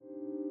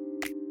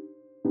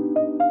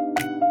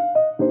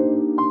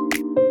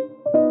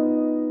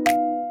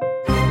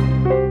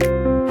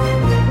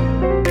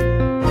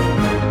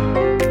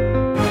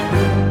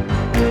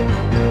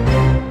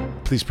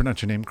Please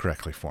pronounce your name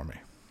correctly for me.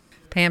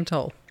 Pam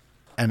Toll.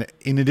 And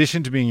in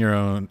addition to being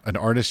an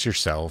artist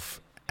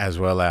yourself, as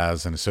well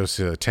as a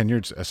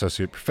tenured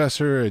associate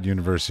professor at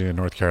University of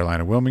North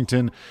Carolina,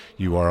 Wilmington,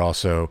 you are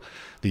also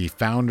the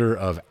founder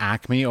of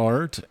Acme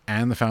Art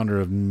and the founder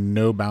of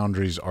No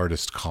Boundaries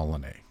Artist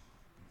Colony,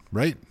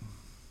 right?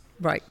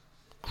 Right.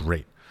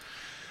 Great.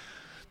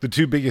 The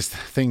two biggest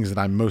things that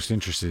I'm most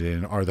interested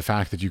in are the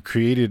fact that you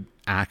created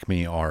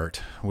Acme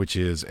Art, which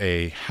is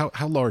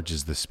how large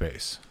is this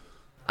space?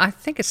 I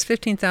think it's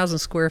 15,000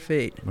 square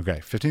feet.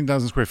 Okay,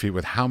 15,000 square feet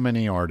with how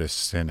many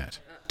artists in it?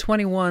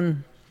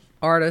 21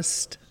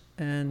 artists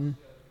and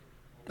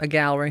a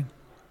gallery.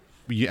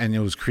 And it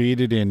was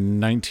created in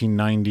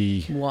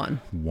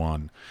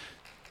 1991.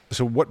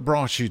 So what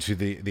brought you to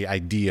the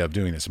idea of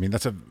doing this? I mean,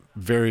 that's a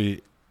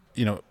very,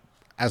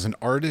 as an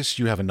artist,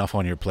 you have enough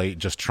on your plate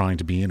just trying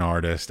to be an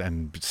artist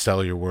and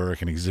sell your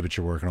work and exhibit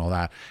your work and all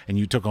that. And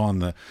you took on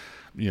the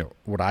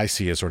what I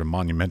see as sort of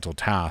monumental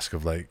task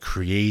of like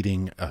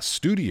creating a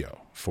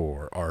studio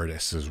for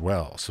artists as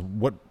well. So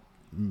what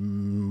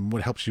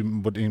helps you,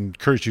 what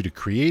encouraged you to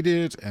create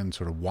it, and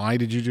sort of why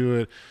did you do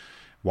it?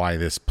 Why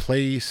this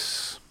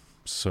place?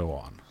 So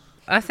on.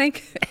 I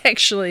think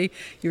actually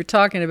you were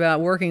talking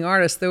about working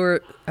artists.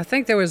 I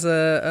think there was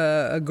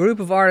a group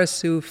of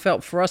artists who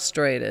felt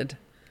frustrated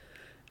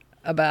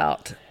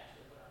about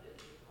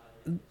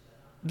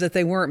that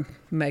they weren't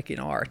making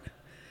art,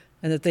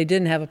 and that they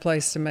didn't have a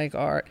place to make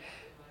art.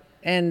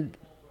 And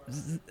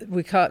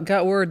we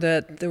got word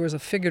that there was a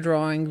figure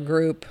drawing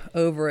group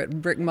over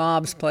at Brick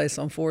Mob's place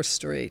on 4th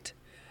Street.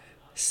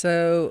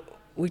 So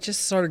we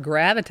just started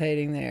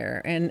gravitating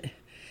there. And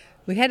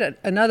we had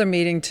another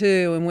meeting,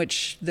 too, in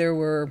which there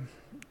were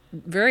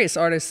various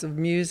artists of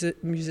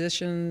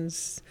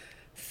musicians,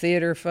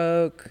 theater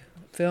folk,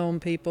 film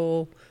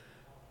people,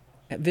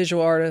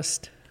 visual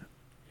artists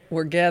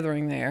were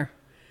gathering there.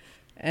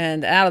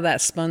 And out of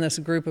that spun this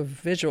group of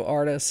visual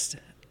artists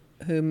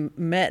who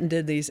met and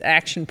did these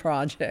action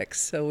projects.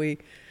 So we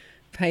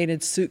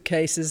painted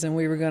suitcases, and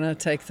we were going to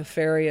take the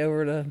ferry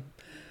over to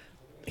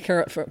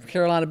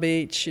Carolina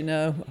Beach,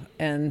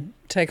 and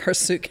take our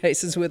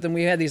suitcases with them.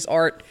 We had these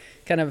art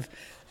kind of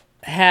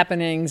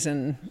happenings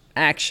and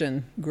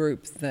action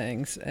group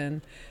things.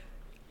 And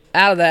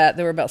out of that,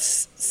 there were about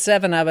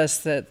 7 of us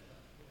that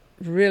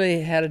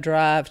really had a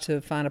drive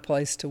to find a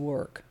place to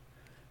work.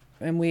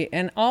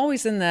 And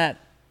always in that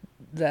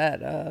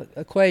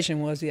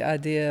equation was the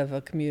idea of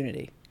a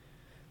community,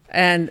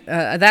 and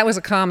that was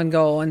a common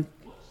goal. And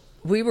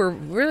we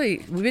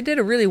did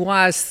a really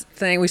wise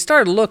thing. We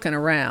started looking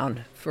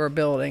around for a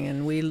building,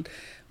 and we pretty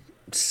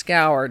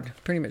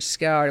much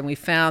scoured, and we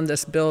found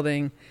this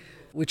building,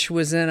 which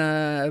was in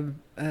a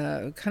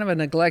kind of a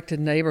neglected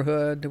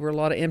neighborhood. There were a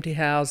lot of empty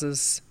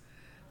houses.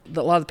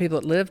 A lot of the people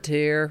that lived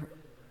here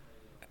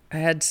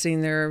had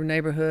seen their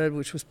neighborhood,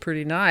 which was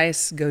pretty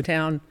nice, go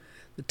down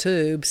the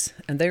tubes,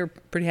 and they were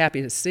pretty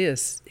happy to see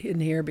us in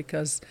here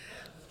because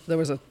there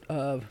was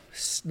a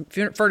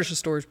furniture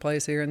storage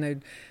place here,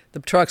 and the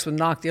trucks would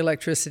knock the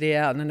electricity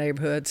out in the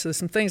neighborhood. So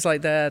some things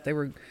like that,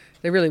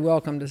 they really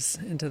welcomed us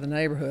into the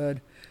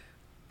neighborhood.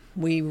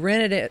 We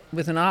rented it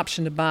with an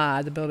option to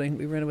buy the building.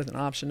 We rented with an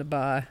option to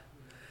buy,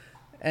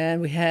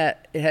 and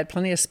it had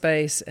plenty of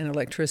space and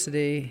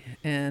electricity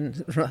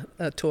and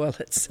a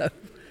toilet. So.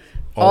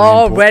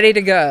 All ready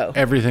to go.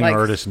 Everything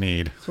artists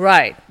need.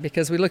 Right,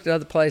 because we looked at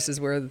other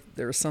places where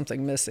there was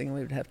something missing.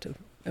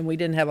 And we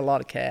didn't have a lot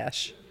of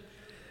cash.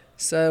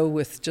 So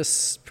with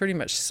just pretty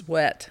much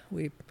sweat,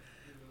 we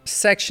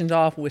sectioned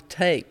off with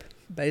tape,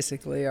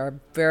 basically, our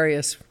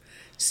various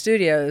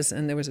studios.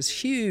 And there was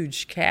this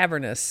huge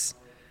cavernous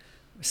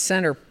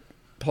center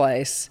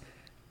place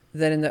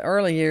that in the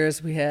early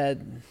years we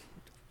had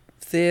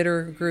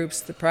theater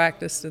groups that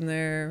practiced in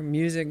there,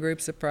 music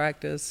groups that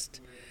practiced,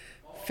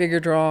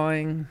 figure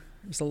drawing.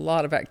 There's a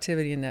lot of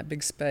activity in that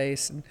big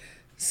space. And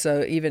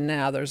so even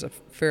now there's a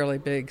fairly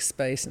big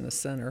space in the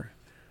center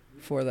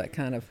for that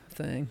kind of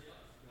thing.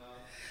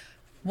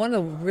 One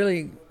of the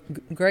really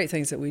great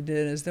things that we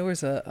did is there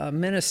was a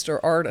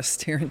minister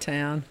artist here in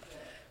town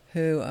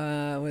who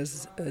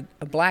was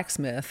a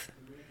blacksmith,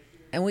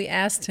 and we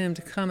asked him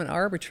to come and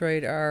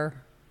arbitrate our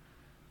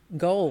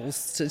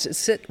goals, to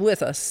sit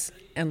with us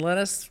and let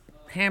us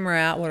hammer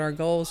out what our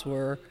goals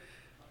were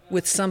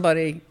with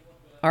somebody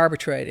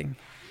arbitrating.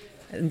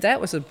 And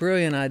that was a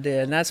brilliant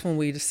idea, and that's when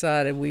we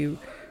decided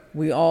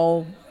we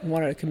all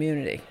wanted a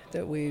community,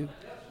 that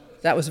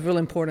was really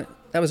important.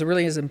 That was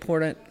really as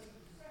important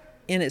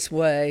in its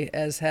way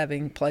as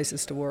having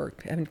places to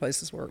work. Having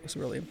places to work was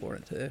really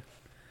important too.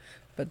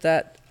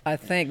 But I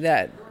think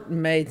that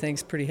made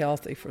things pretty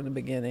healthy from the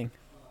beginning.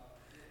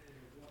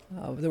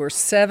 There were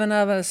 7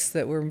 of us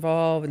that were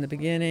involved in the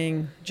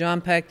beginning: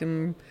 John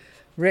Peckham,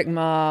 Rick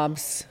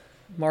Mobbs,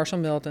 Marshall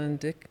Milton,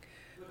 Dick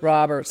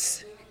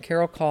Roberts,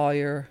 Carol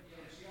Collier,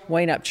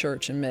 Wayne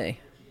Upchurch, and me.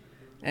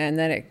 And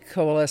then it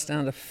coalesced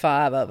down to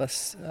 5 of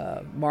us,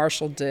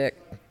 Marshall, Dick,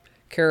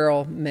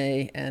 Carol,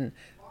 me, and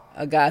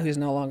a guy who's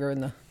no longer in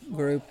the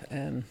group,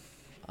 and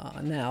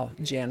now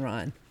Jan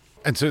Ryan.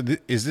 And so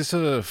is this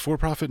a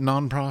for-profit,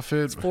 non-profit?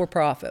 It's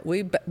for-profit.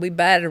 We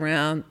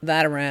batted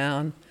that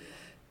around,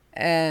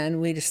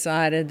 and we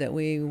decided that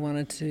we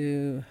wanted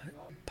to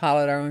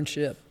pilot our own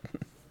ship.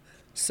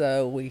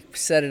 So we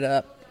set it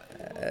up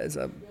as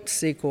a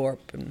C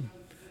Corp, and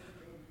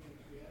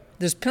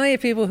there's plenty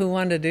of people who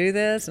wanted to do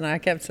this, and I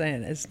kept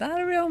saying, it's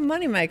not a real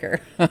moneymaker.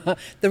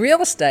 The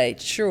real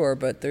estate, sure,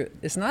 but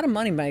it's not a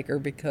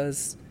moneymaker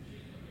because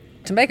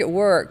to make it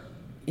work,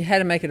 you had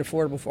to make it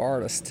affordable for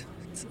artists.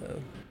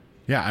 So.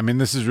 Yeah, I mean,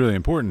 this is really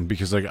important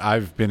because, like,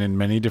 I've been in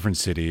many different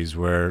cities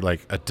where,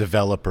 like, a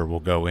developer will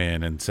go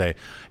in and say,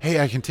 hey,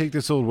 I can take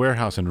this old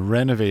warehouse and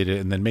renovate it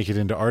and then make it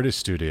into artist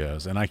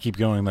studios. And I keep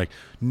going, like,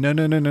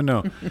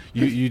 no.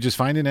 You just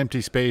find an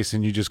empty space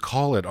and you just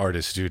call it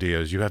artist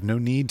studios. You have no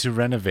need to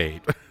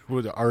renovate.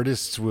 The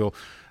artists will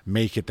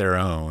make it their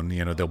own.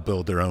 You know, they'll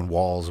build their own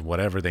walls,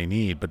 whatever they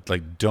need. But,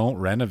 like, don't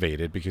renovate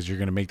it because you're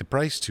going to make the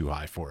price too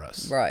high for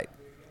us. Right.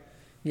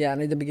 Yeah,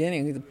 and in the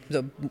beginning,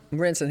 the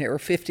rents in here were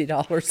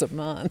 $50 a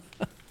month.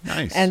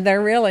 Nice. And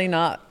they're really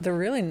not. They're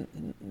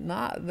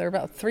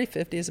about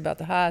 $350 is about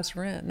the highest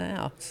rent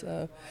now.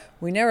 So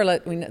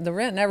the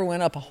rent never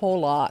went up a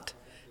whole lot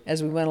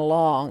as we went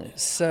along.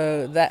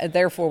 So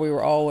therefore we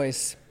were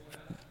always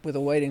with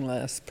a waiting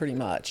list, pretty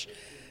much.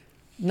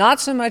 Not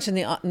so much in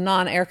the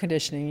non-air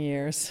conditioning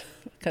years,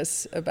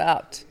 because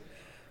about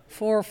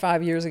 4 or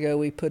 5 years ago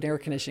we put air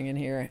conditioning in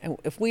here, and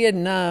if we had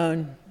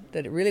known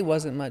that it really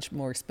wasn't much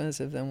more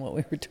expensive than what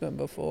we were doing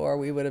before,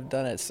 we would have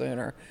done it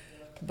sooner.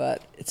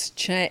 But it's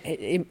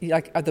changed.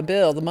 Like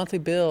the monthly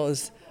bill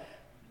it's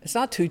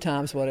not 2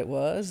 times what it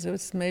was. It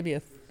was maybe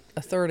a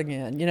third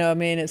again. You know what I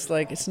mean? It's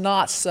like, it's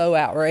not so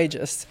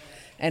outrageous,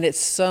 and it's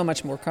so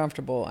much more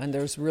comfortable, and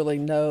there's really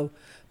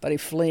nobody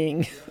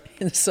fleeing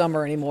in the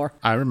summer anymore.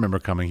 I remember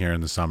coming here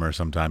in the summer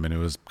sometime, and it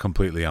was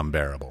completely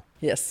unbearable.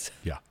 Yes.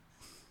 Yeah.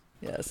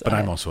 Yes, but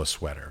I'm also a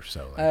sweater,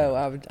 so.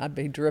 I'd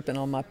be dripping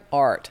on my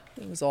art.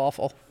 It was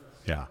awful.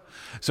 Yeah.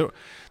 So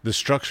the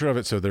structure of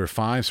it, so there are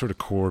 5 sort of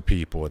core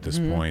people at this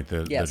point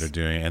that are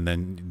doing, and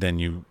then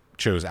you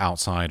chose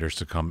outsiders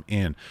to come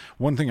in.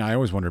 One thing I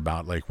always wonder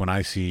about, like when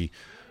I see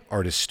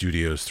artist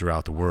studios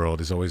throughout the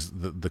world, is always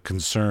the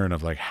concern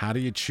of, like, how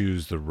do you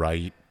choose the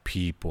right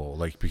people?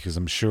 Like, because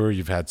I'm sure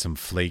you've had some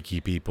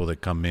flaky people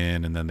that come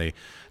in and then they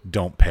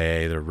don't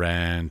pay their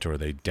rent or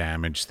they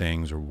damage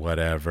things or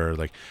whatever.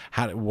 Like,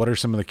 what are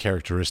some of the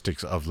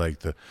characteristics of, like,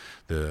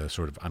 the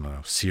sort of, I don't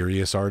know,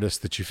 serious artists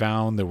that you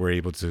found that were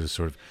able to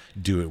sort of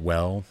do it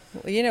well?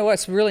 You know,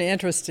 what's really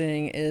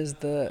interesting is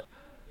the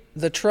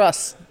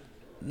trust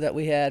that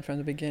we had from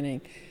the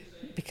beginning,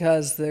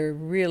 because they're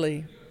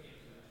really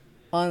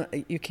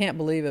you can't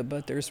believe it,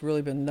 but there's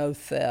really been no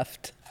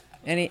theft.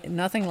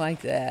 Nothing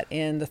like that.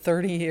 In the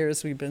 30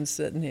 years we've been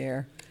sitting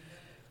here,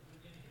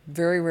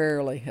 very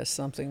rarely has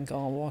something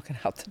gone walking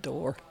out the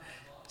door.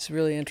 It's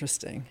really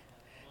interesting.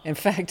 In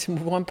fact,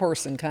 one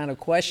person kind of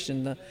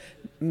questioned the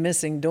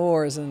missing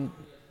doors, and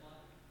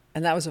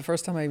that was the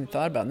first time I even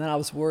thought about it. And then I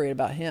was worried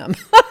about him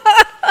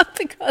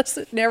because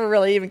it never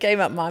really even came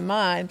up in my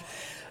mind.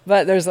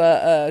 But there's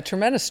a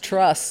tremendous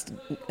trust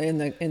in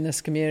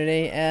this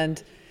community,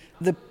 and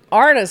the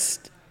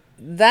artist.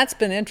 That's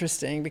been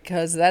interesting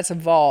because that's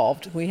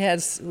evolved. We've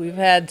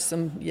had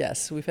some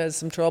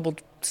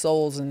troubled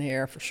souls in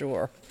here for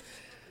sure,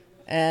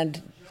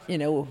 and you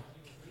know,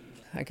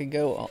 I could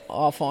go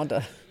off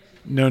onto.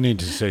 No need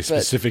to say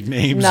specific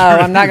names. No,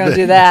 I'm not going to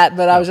do that.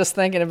 But I was just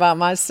thinking about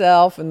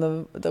myself and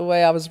the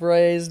way I was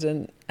raised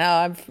and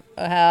how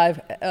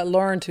I've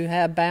learned to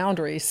have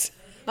boundaries.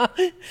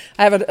 I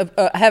have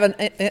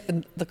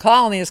the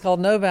colony is called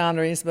No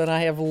Boundaries, but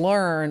I have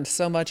learned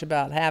so much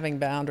about having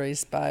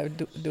boundaries by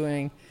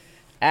doing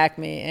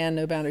Acme and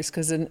No Boundaries,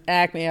 because in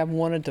Acme I've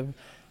wanted to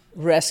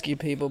rescue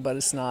people, but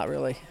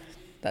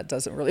that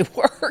doesn't really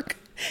work.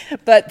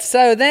 But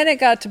so then it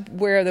got to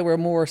where there were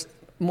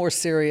more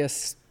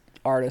serious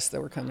artists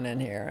that were coming in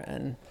here,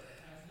 and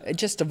it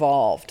just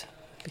evolved,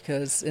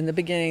 because in the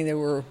beginning there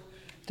were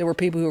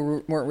people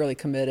who weren't really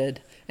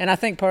committed, and I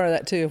think part of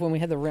that too, when we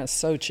had the rent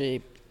so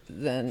cheap,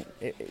 then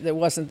there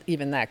wasn't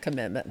even that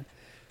commitment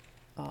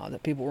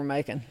that people were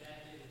making.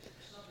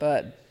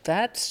 But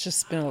that's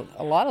just been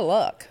a lot of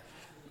luck,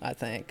 I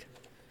think,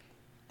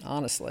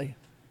 honestly,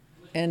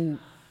 and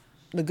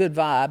the good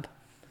vibe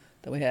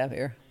that we have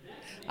here.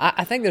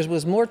 I think there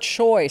was more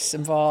choice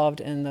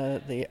involved in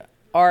the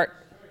art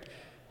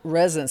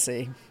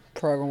residency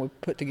program we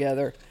put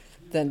together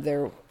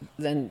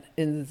than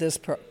in this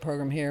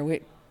program here.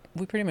 We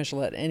pretty much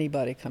let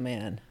anybody come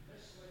in,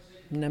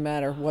 no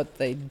matter what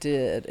they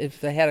did.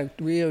 If they had a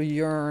real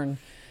yearning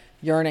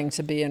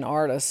to be an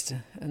artist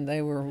and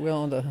they were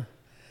willing to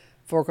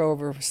fork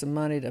over some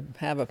money to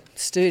have a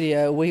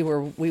studio, we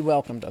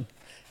welcomed them.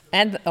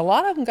 And a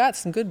lot of them got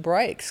some good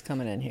breaks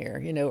coming in here.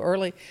 You know,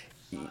 early.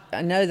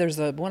 I know there's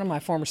one of my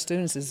former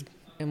students is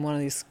in one of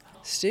these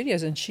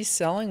studios, and she's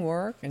selling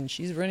work, and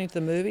she's renting to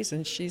the movies,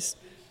 and she's,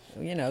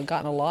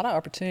 gotten a lot of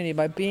opportunity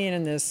by being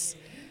in this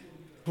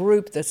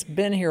group that's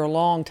been here a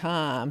long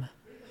time.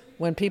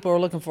 When people are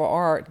looking for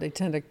art, they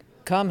tend to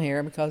come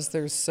here because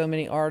there's so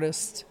many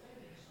artists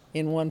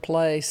in one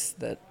place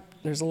that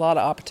there's a lot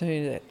of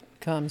opportunity that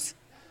comes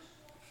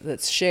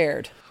that's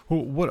shared.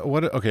 Well,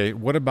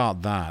 what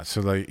about that?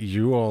 So like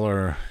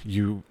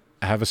you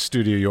have a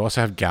studio, you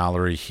also have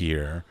gallery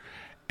here,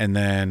 and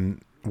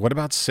then what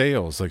about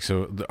sales? Like,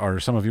 so are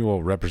some of you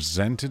all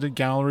represented at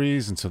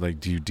galleries, and so like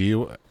do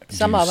you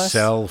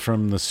sell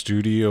from the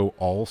studio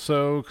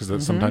also?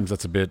 Because sometimes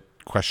that's a bit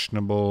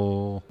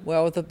questionable.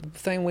 Well, the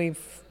thing we've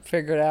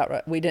figured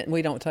out, we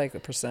don't take a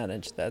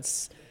percentage.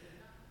 That's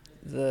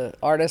the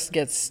artist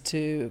gets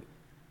to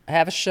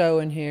have a show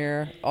in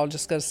here. I'll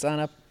just go sign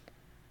up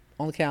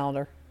on the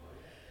calendar.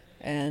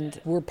 And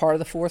we're part of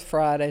the Fourth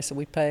Friday, so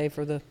we pay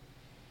for the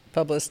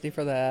publicity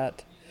for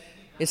that.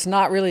 It's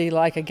not really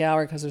like a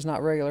gallery because there's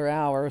not regular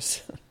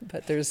hours,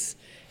 but there's,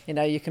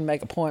 you can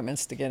make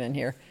appointments to get in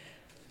here.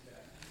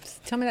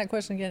 Tell me that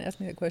question again. Ask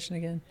me that question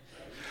again.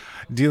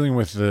 Dealing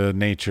with the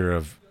nature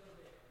of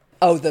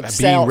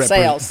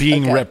sales.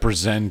 Being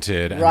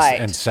represented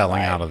and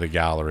selling out of the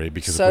gallery,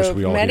 because of course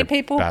we all many hear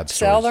people bad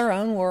sell stories. their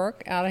own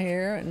work out of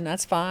here, and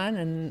that's fine.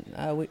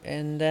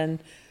 And then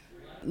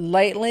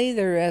lately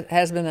there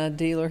has been a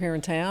dealer here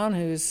in town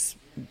who's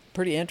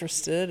pretty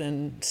interested,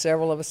 and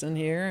several of us in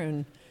here,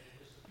 and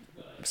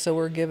so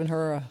we're giving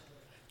her a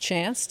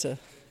chance to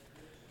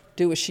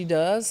do what she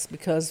does,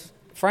 because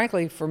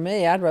frankly, for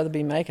me, I'd rather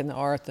be making the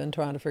art than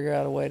trying to figure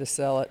out a way to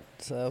sell it.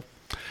 So,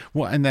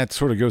 well, and that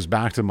sort of goes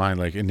back to my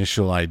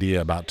initial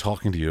idea about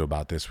talking to you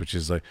about this, which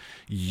is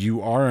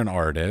you are an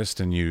artist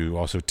and you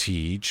also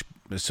teach.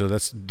 So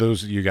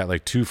you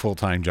got 2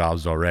 full-time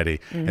jobs already,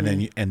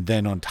 and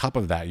then on top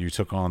of that, you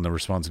took on the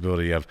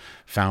responsibility of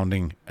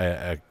founding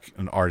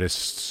an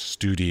artist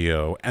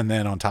studio, and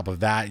then on top of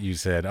that, you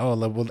said,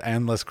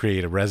 let's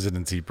create a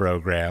residency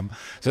program.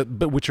 So,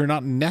 but which are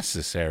not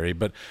necessary,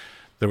 but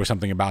there was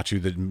something about you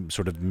that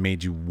sort of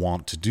made you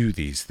want to do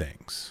these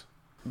things.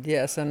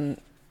 Yes, and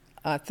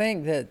I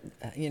think that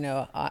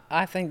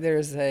I think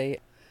there's there's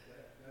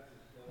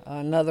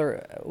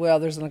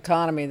an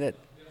economy that.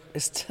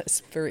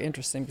 It's very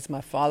interesting because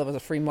my father was a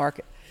free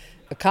market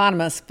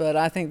economist, but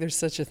I think there's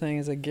such a thing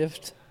as a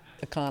gift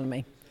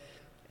economy,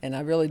 and I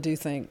really do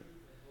think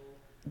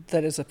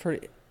that is a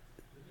pretty.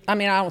 I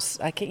mean,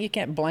 you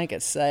can't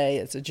blanket say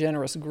it's a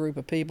generous group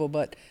of people,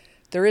 but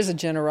there is a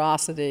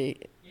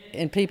generosity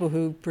in people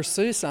who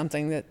pursue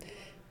something that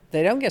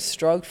they don't get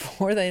stroked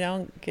for, they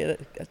don't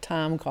get a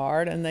time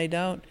card, and they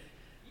don't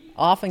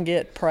often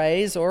get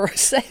praise or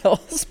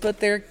sales, but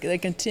they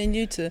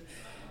continue to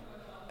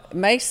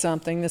make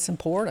something that's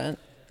important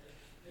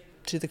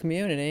to the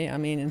community. I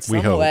mean, in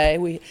some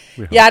way,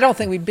 I don't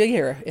think we'd be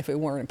here if it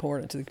weren't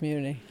important to the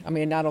community. I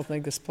mean, I don't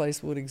think this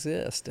place would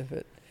exist if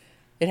it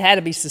had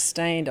to be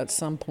sustained at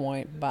some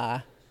point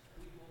by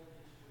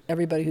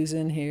everybody who's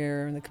in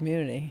here in the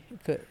community.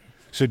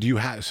 So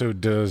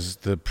does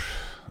the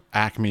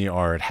Acme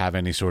art have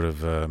any sort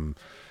of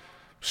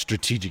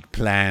strategic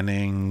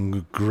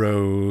planning,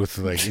 growth,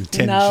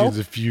 intentions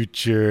of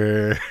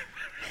future?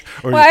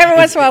 Well, every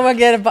once in a while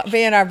we'll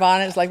be in our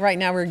bonnets. Like right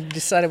now, we're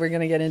decided we're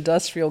going to get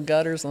industrial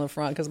gutters on the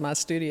front because my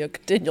studio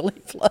continually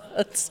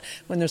floods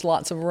when there's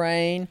lots of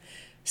rain.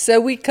 So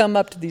we come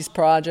up to these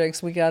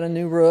projects. We got a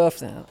new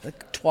roof now,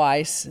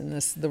 twice in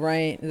the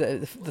rain,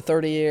 the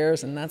 30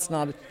 years, and that's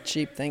not a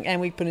cheap thing.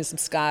 And we put in some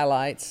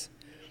skylights,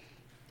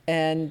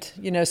 and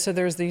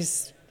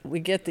so we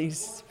get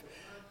these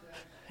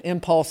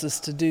impulses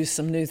to do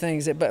some new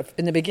things. But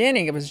in the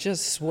beginning, it was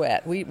just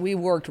sweat. We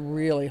worked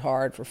really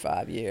hard for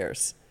 5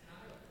 years.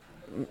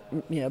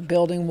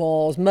 Building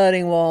walls,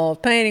 mudding walls,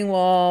 painting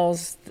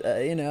walls,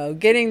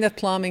 getting the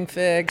plumbing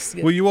fixed.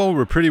 Well, you all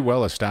were pretty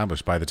well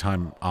established by the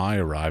time I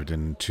arrived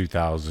in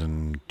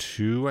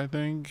 2002, I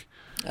think.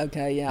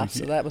 Okay, yeah.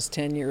 So that was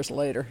 10 years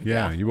later.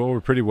 Yeah, you all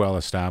were pretty well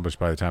established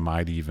by the time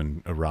I'd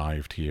even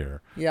arrived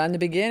here. Yeah, in the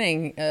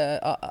beginning,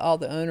 all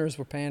the owners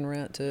were paying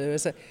rent too.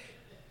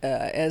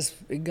 As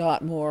it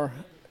got more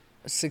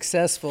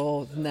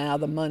successful, now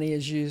the money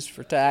is used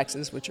for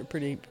taxes, which are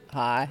pretty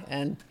high,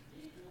 and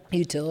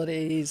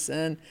utilities,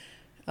 and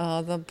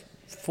the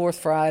Fourth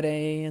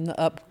Friday, and the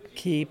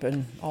upkeep,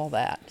 and all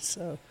that.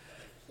 So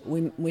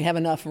we have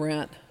enough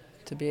rent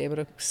to be able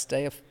to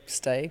stay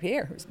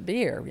here, be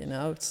here.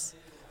 It's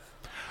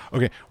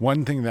okay.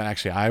 One thing that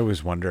actually I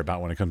always wonder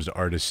about when it comes to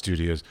artist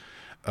studios,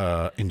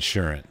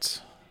 insurance.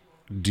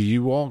 Do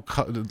you all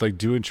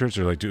do insurance,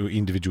 or do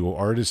individual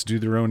artists do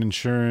their own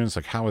insurance?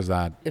 How is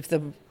that? If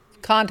the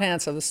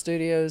contents of the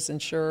studio is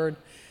insured,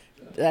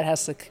 that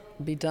has to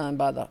be done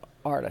by the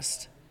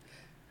artist.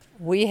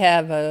 We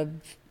have a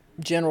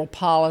general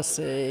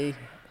policy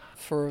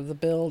for the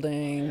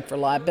building, for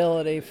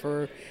liability,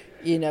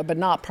 but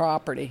not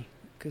property,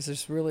 because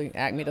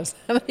Acme doesn't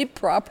have any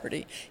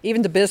property.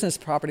 Even the business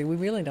property, we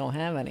really don't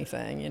have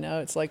anything.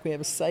 It's like we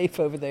have a safe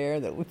over there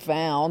that we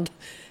found.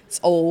 It's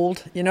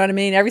old. You know what I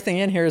mean? Everything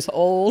in here is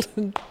old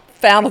and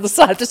found on the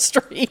side of the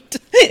street.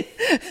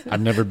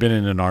 I've never been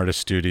in an artist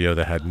studio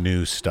that had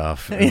new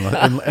stuff,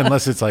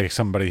 unless it's like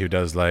somebody who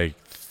does like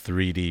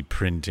 3D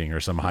printing or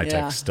some high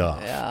tech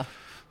stuff. Yeah.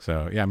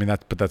 So yeah, I mean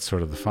that's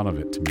sort of the fun of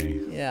it to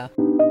me. Yeah.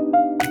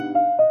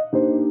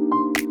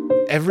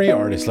 Every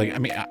artist, like, I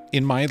mean,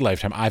 in my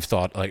lifetime, I've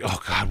thought like, oh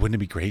God, wouldn't it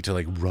be great to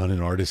like run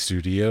an artist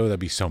studio? That'd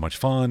be so much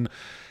fun.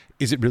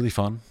 Is it really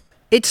fun?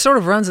 It sort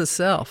of runs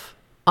itself.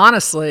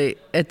 Honestly,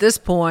 at this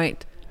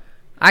point,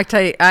 I'm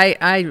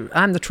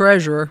the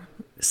treasurer,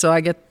 so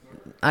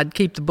I'd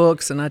keep the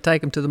books and I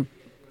take them to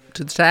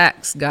the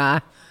tax guy,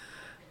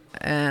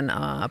 and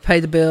pay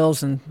the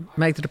bills and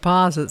make the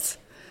deposits.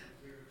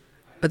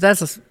 But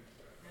that's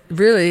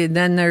really,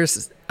 then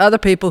there's other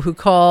people who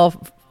call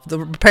the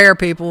repair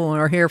people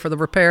and are here for the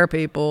repair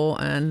people,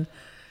 and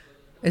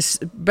it's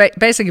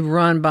basically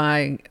run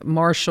by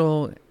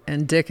Marshall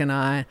and Dick and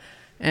I,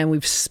 and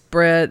we've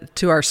spread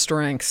to our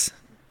strengths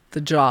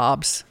the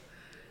jobs.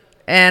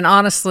 And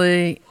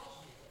honestly,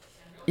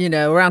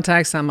 around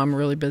tax time I'm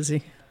really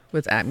busy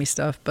with Acme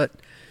stuff, but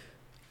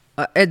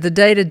at the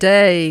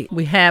day-to-day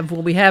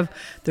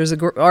there's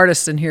an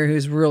artist in here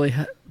who's really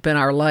been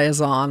our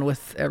liaison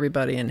with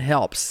everybody and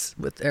helps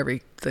with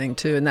everything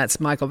too, and that's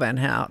Michael Van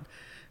Hout,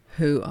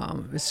 who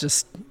is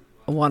just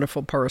a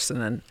wonderful person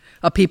and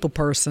a people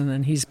person,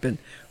 and he's been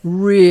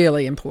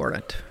really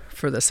important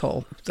for this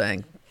whole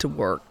thing to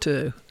work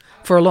too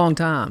for a long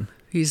time.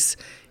 He's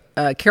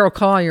Carol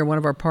Collier, one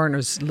of our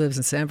partners, lives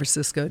in San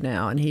Francisco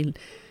now, and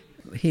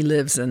he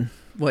lives in,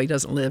 well, he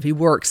doesn't live, he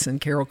works in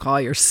Carol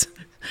Collier's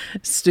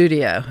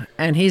studio,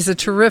 and he's a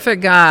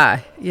terrific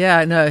guy.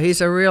 Yeah, no,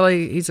 he's a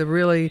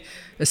really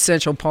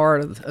essential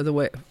part of the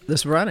way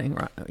this running,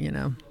 right,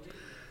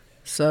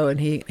 So, and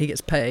he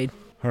gets paid.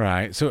 All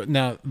right. So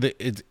now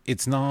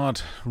it's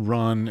not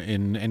run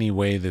in any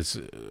way that's,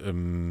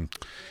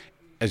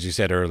 as you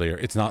said earlier,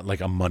 it's not like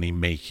a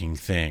money-making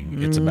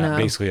thing. It's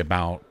basically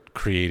about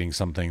creating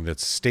something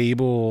that's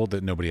stable,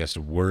 that nobody has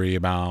to worry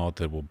about,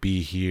 that will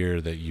be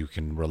here, that you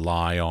can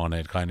rely on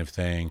it, kind of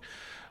thing.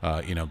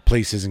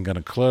 Place isn't going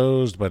to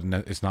close, but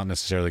it's not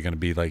necessarily going to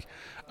be like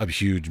a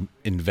huge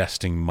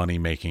investing,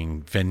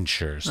 money-making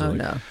venture. So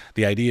no.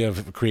 The idea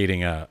of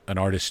creating an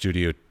artist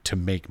studio to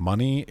make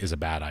money is a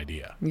bad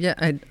idea. Yeah,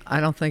 I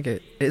don't think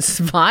it's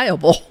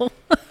viable.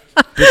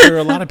 But there are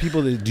a lot of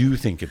people that do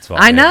think it's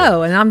viable. I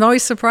know, and I'm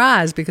always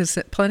surprised because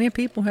plenty of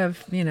people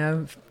have,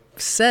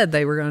 said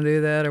they were going to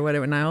do that or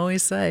whatever, and I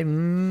always say,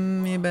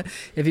 but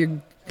if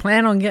you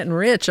plan on getting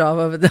rich off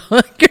of it,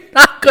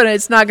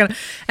 it's not going to.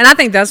 And I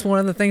think that's one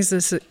of the things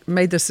that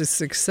made this a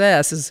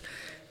success is,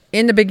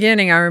 in the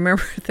beginning, I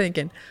remember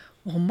thinking,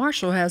 well,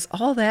 Marshall has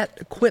all that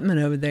equipment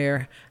over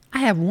there. I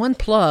have one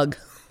plug.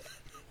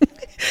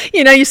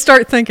 You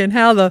start thinking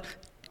how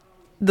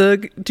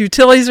the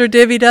utilities are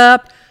divvied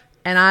up.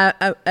 And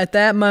I at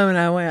that moment,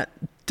 I went,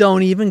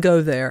 don't even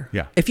go there.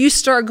 Yeah. If you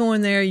start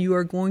going there, you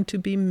are going to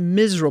be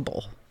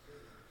miserable.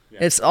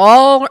 Yeah.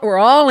 We're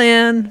all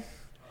in.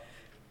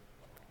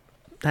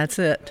 That's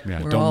it.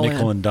 Yeah, we're don't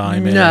nickel and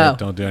dime it.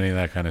 Don't do any of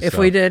that kind of stuff. If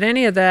we did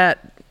any of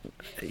that,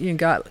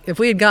 if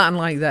we had gotten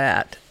like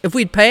that, if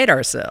we'd paid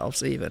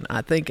ourselves even,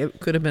 I think it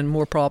could have been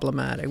more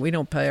problematic. We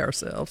don't pay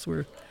ourselves.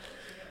 We're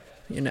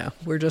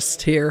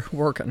just here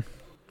working.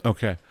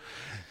 Okay.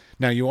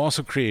 Now, you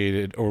also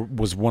created, or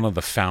was one of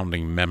the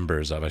founding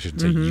members of, I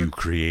shouldn't say you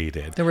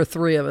created. There were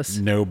 3 of us.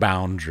 No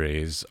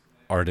Boundaries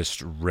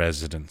Artist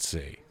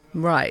Residency.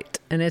 Right.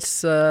 And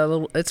it's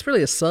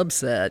really a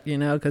subset,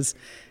 because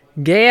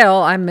Gail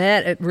I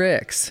met at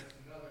Rick's.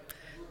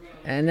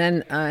 And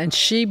then, and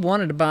she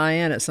wanted to buy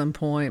in at some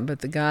point,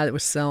 but the guy that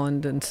was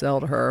selling didn't sell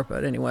to her.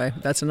 But anyway,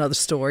 that's another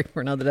story for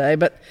another day.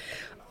 But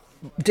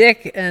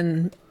Dick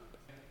and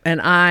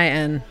I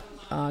and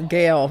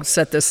Gail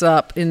set this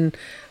up in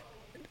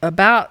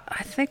about,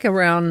 I think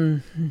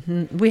around,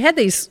 we had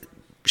these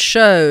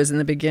shows in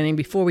the beginning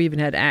before we even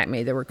had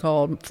Acme. They were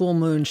called full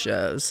moon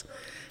shows.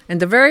 And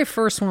the very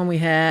first one we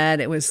had,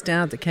 it was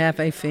down at the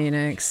Cafe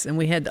Phoenix, and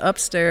we had the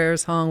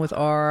upstairs hung with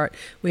art.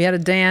 We had a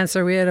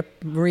dancer, we had a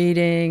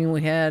reading,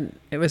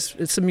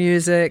 it's some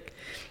music.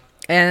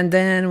 And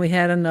then we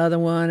had another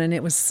one, and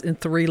it was in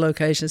 3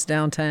 locations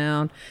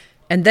downtown.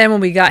 And then when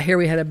we got here,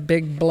 we had a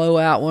big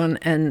blowout one,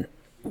 and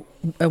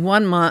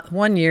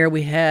one year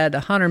we had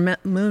a Hunter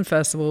Moon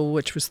Festival,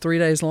 which was 3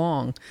 days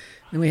long.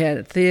 And we had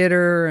a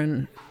theater,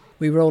 and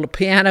we rolled a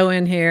piano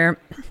in here.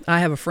 I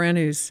have a friend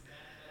who's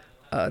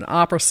an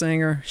opera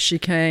singer. She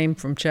came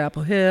from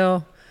Chapel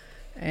Hill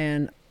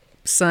and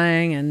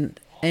sang,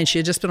 and she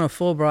had just been on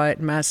Fulbright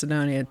in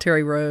Macedonia.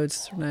 Terry Rhodes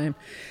is her name.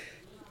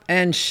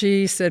 And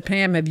she said,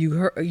 Pam, have you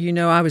heard,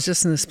 I was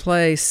just in this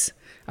place.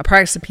 I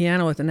practiced the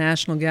piano at the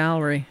National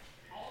Gallery.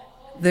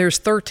 There's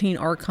 13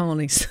 art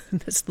colonies in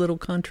this little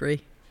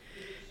country,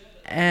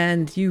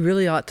 and you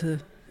really ought to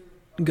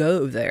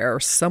go there, or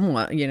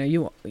someone,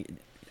 the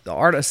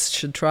artists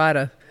should try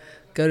to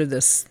go to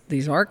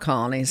these art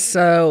colonies.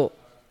 So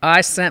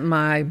I sent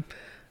my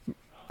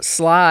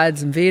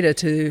slides and Vita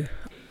to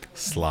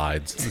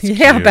slides. That's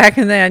yeah, cute. back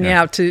in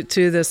then, to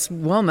this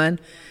woman,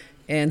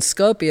 in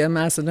Skopje,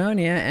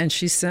 Macedonia, and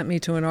she sent me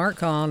to an art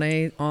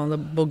colony on the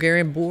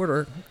Bulgarian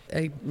border,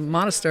 a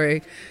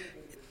monastery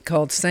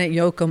called St.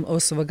 Joachim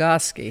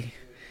Osavogaski.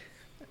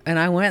 And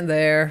I went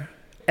there,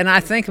 and I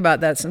think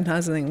about that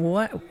sometimes. I think,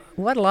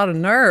 what a lot of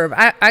nerve.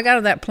 I got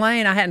on that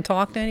plane. I hadn't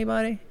talked to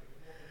anybody.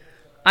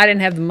 I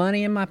didn't have the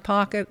money in my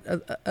pocket.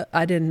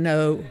 I didn't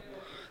know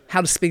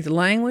how to speak the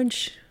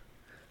language.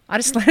 I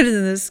just landed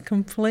in this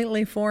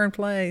completely foreign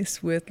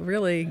place with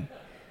really,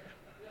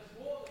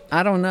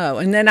 I don't know.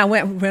 And then I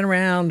went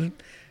around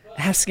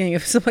asking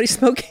if somebody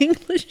spoke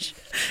English,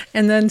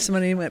 and then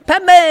somebody went,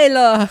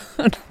 Pamela!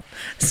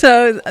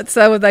 So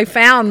they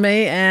found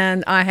me,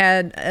 and I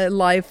had a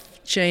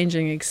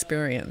life-changing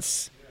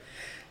experience.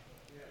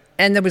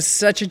 And there was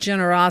such a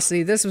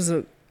generosity. This was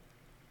a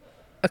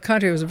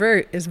country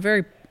that is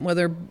very, well,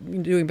 they're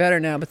doing better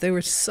now, but they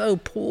were so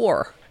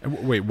poor.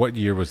 Wait, what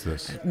year was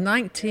this?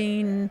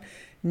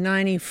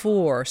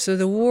 1994. So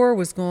the war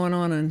was going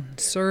on in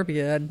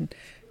Serbia, and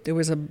there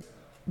was a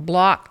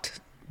blocked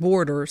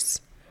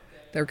borders.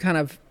 They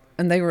were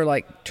they were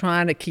like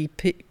trying to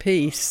keep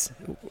peace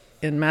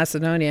in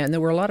Macedonia, and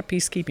there were a lot of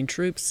peacekeeping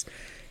troops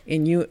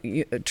in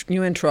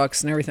UN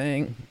trucks and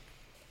everything.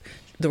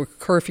 There were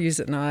curfews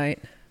at night.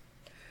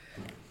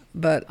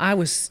 But I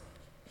was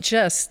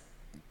just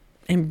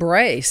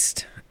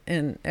embraced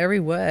in every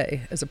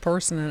way as a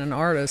person and an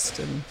artist,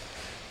 and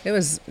it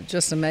was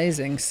just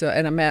amazing.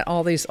 And I met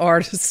all these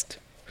artists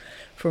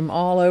from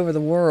all over the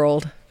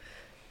world,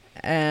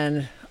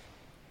 and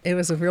it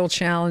was a real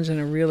challenge and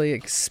a really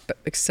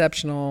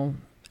exceptional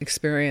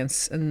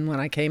experience. And when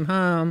I came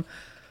home,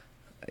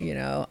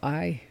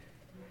 I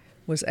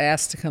was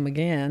asked to come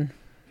again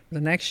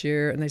the next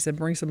year, and they said,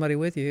 bring somebody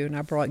with you, and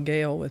I brought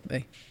Gail with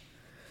me.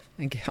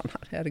 And Gail and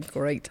I had a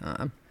great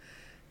time.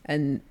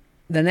 And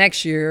the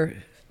next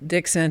year,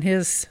 Dick sent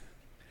his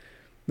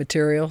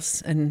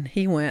materials, and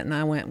he went, and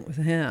I went with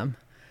him.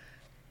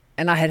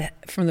 And I had,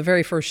 from the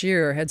very first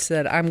year, had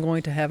said, I'm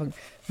going to have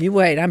you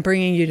wait, I'm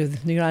bringing you to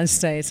the United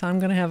States. I'm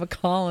going to have a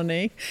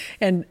colony.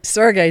 And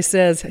Sergei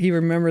says he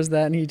remembers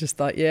that, and he just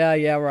thought,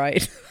 yeah,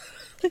 right.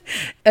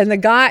 And the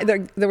guy,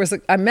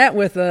 I met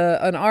with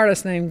an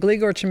artist named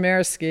Gligor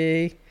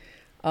Chmersky,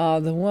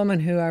 the woman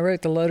who I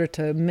wrote the letter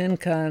to,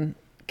 Minka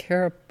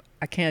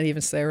I can't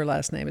even say her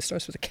last name. It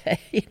starts with a K.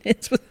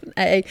 It's with an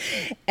A.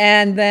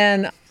 And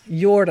then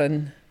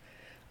Jordan,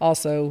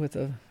 also with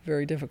a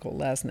very difficult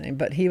last name.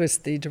 But he was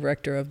the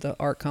director of the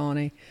art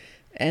colony.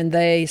 And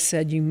they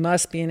said, you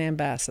must be an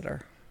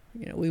ambassador.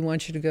 We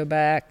want you to go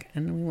back,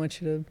 and we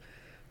want you to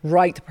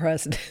write the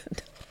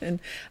president. And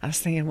I was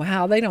thinking,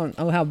 wow, they don't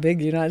know how big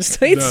the United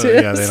States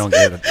is. Yeah, they don't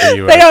get it.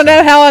 The They don't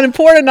know how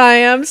unimportant I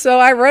am. So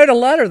I wrote a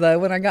letter, though,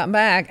 when I got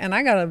back. And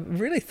I got a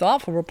really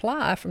thoughtful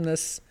reply from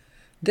this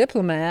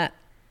diplomat,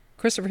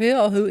 Christopher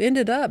Hill, who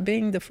ended up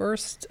being the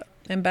first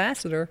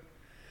ambassador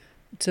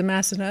to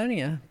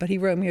Macedonia. But he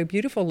wrote me a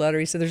beautiful letter.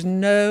 He said,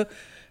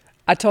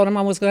 I told him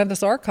I was going to have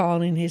this art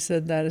colony, and he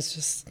said, that is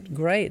just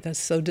great. That's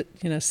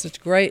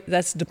such great,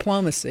 that's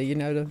diplomacy,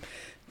 to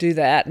do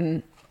that.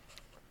 And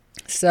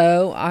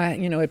so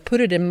I put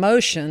it in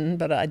motion,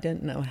 but I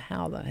didn't know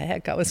how the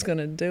heck I was going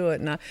to do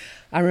it. And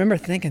I remember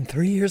thinking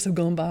 3 years have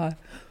gone by,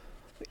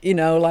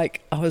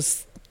 like I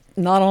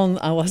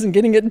wasn't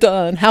getting it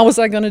done. How was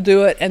I going to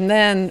do it? And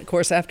then, of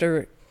course,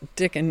 after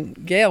Dick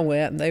and Gail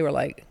went, they were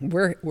like,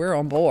 we're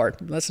on board.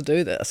 Let's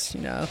do this,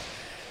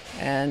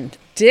 And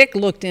Dick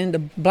looked into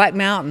Black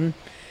Mountain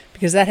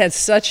because that had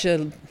such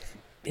a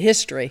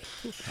history.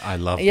 I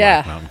love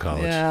Black Mountain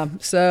College. Yeah.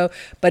 So,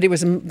 but it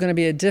was going to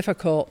be a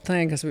difficult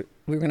thing because we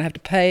were going to have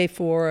to pay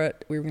for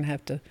it. We were going to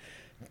have to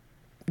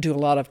do a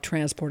lot of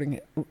transporting.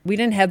 We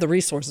didn't have the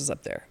resources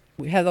up there.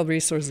 We had all the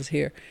resources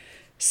here.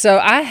 So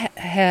I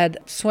had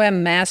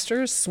swim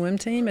masters swim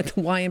team at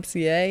the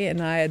YMCA,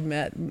 and I had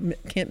met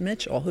Kent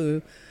Mitchell,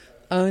 who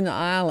owned the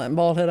island,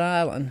 Bald Head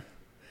Island.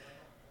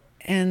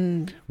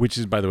 And which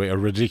is, by the way, a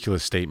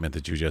ridiculous statement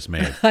that you just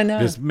made. I know.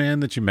 This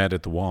man that you met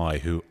at the Y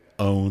who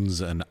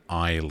owns an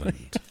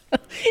island.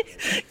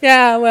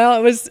 Yeah,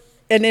 well,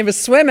 it was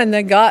swimming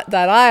that got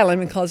that island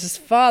because his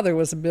father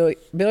was a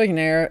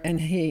billionaire,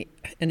 and he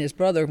and his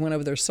brother went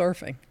over there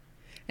surfing.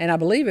 And I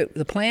believe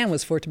the plan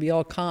was for it to be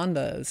all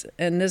condos.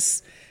 And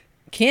this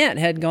Kent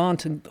had gone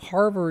to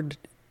Harvard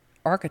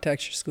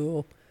Architecture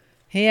School.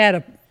 He had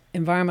an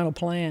environmental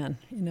plan,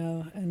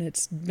 and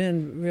it's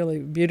been really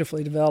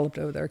beautifully developed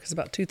over there because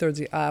about 2/3 of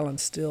the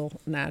island's still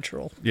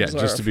natural. Yeah,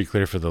 reserve. Just to be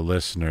clear for the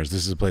listeners,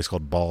 this is a place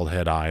called Bald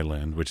Head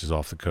Island, which is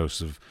off the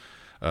coast of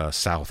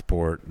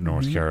Southport,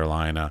 North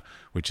Carolina,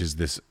 which is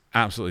this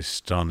absolutely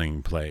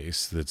stunning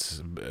place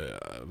that's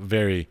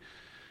very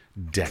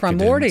decadent.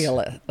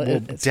 Primordial.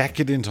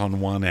 Decadent on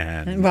one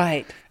end.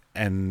 Right.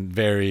 And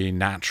very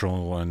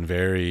natural and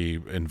very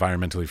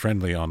environmentally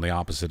friendly on the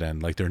opposite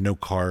end. Like there are no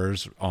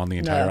cars on the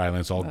entire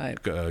island. It's all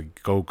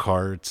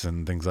go-karts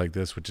and things like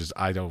this, which is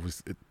I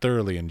always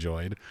thoroughly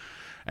enjoyed.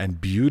 And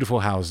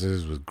beautiful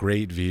houses with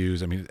great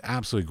views. I mean,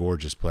 absolutely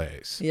gorgeous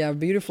place. Yeah,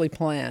 beautifully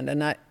planned.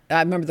 And I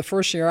remember the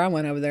first year I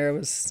went over there, it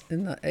was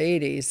in the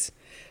 80s.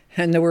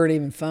 And there weren't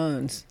even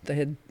phones. They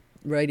had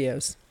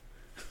radios.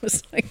 It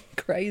was like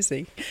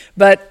crazy.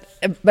 But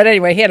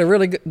anyway, he had a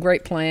really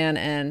great plan,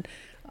 and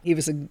he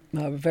was a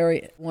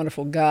very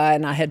wonderful guy.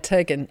 And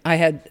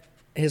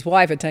his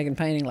wife had taken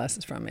painting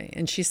lessons from me.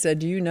 And she said,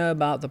 do you know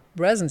about the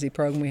residency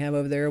program we have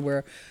over there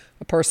where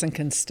a person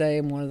can stay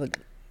in one of the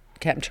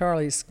Captain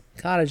Charlie's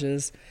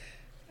cottages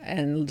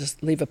and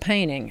just leave a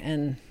painting?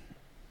 And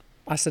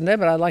I said, no,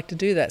 but I'd like to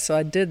do that. So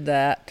I did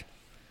that.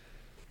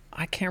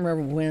 I can't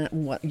remember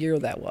what year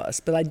that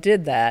was, but I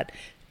did that.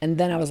 And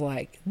then I was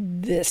like,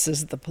 this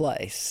is the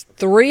place.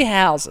 3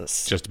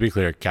 houses. Just to be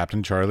clear,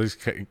 Captain Charlie's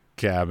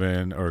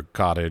cabin or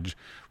cottage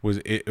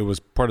it was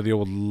part of the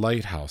old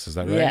lighthouse. Is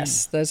that right?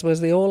 Yes, this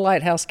was the old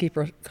lighthouse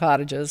keeper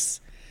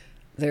cottages.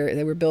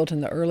 They were built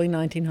in the early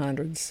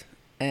 1900s,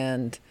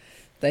 and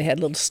they had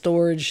little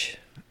storage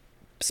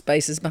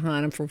spaces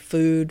behind them for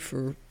food,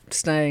 for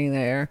staying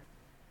there.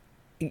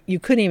 You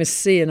couldn't even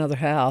see another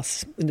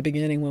house in the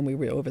beginning when we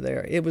were over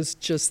there. It was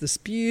just this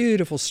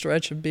beautiful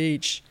stretch of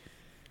beach,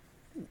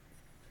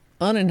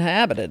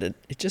 uninhabited.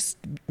 It just,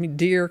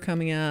 deer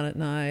coming out at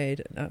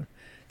night.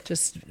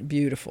 Just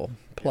beautiful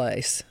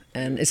place.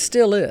 And it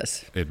still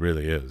is. It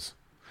really is.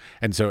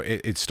 And so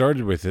it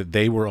started with it.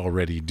 They were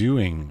already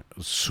doing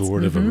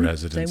sort of a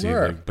residency, they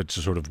were. but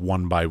just sort of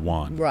one by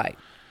one. Right.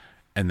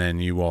 And then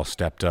you all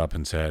stepped up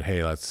and said,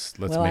 hey, let's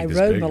make this bigger. Well, I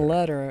wrote him a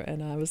letter,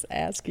 and I was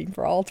asking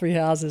for all 3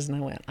 houses, and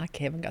I went, I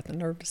haven't got the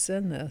nerve to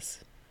send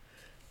this.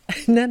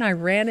 And then I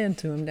ran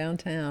into him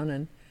downtown,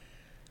 and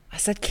I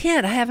said,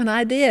 Kent, I have an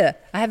idea.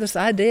 I have this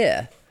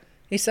idea.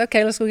 He said,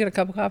 okay, let's go get a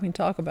cup of coffee and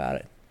talk about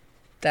it.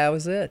 That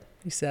was it.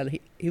 He said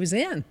he was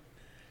in.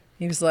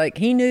 He was like,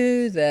 he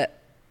knew that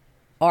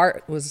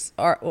art was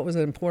what was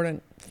an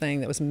important thing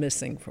that was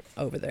missing from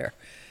over there.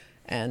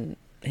 And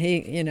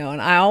he, and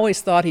I always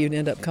thought he would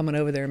end up coming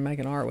over there and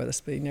making art with us,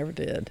 but he never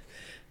did.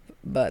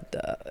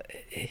 But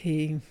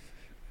he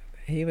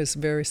was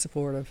very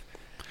supportive.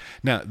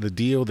 Now, the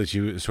deal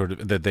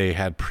that they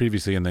had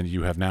previously, and then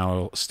you have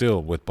now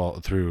still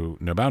through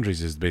No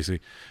Boundaries, is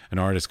basically an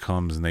artist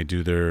comes and they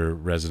do their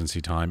residency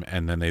time,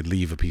 and then they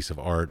leave a piece of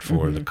art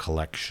for the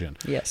collection.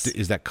 Yes.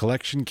 Is that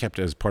collection kept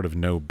as part of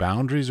No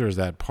Boundaries, or is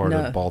that part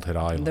of Bald Head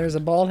Island? There's a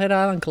Bald Head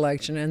Island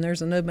collection, and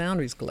there's a No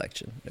Boundaries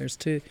collection. There's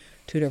two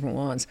different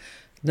ones.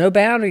 No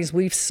Boundaries,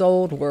 we've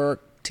sold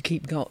work to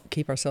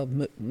keep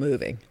ourselves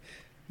moving.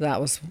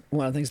 That was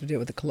one of the things we did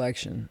with the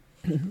collection.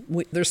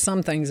 There's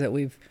some things that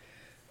we've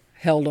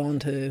held on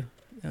to.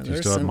 Do you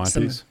still have my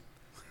piece?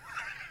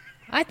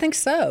 I think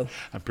so.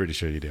 I'm pretty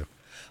sure you do.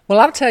 Well,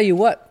 I'll tell you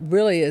what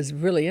really is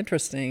really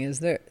interesting is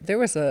there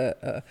was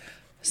so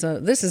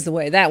this is the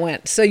way that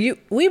went. So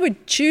we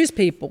would choose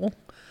people,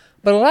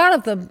 but a lot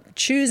of the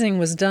choosing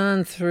was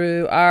done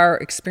through our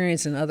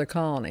experience in other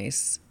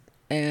colonies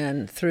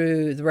and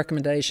through the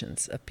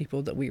recommendations of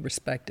people that we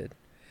respected.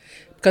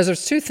 Because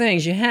there's 2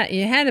 things. You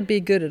had to be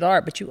good at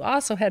art, but you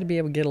also had to be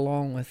able to get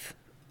along with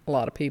a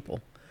lot of people.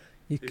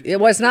 It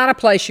was not a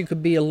place you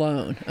could be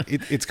alone.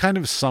 It's kind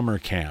of summer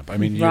camp. I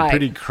mean, you're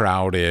pretty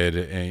crowded,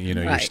 and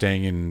you're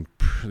staying in,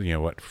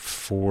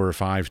 4 or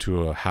 5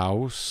 to a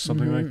house,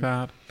 something like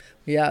that.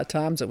 Yeah, at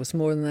times it was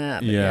more than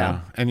that.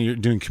 Yeah, and you're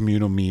doing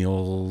communal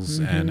meals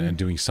and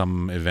doing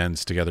some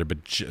events together,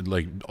 but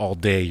like all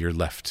day you're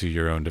left to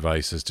your own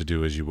devices to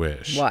do as you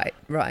wish.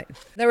 Right.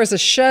 There was a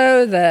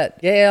show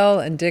that Gail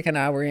and Dick and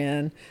I were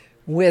in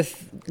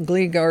with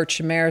Gligor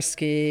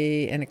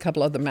Chmersky and a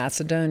couple other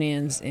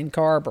Macedonians in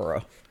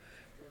Carborough.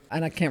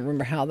 And I can't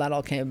remember how that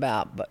all came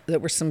about, but there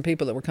were some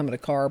people that were coming to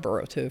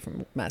Carborough, too,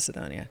 from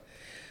Macedonia.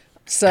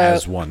 So,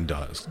 as one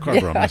does.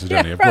 Carborough,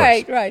 Macedonia, of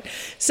course. Right.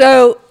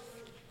 So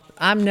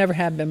I've never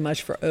have been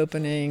much for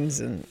openings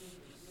and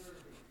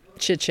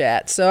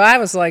chit-chat. So I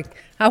was like,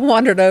 I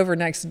wandered over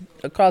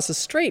across the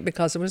street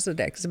because there was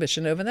an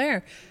exhibition over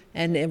there,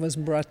 and it was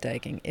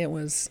breathtaking. It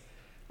was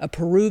a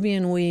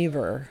Peruvian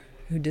weaver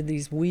who did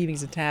these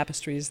weavings and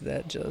tapestries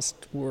that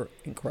just were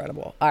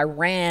incredible. I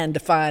ran to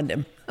find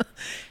him,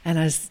 and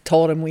I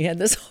told him we had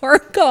this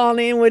art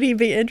colony, and would he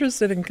be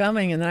interested in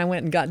coming? And then I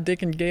went and got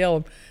Dick and Gail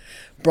and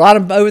brought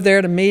him over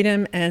there to meet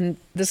him. And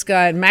this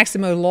guy,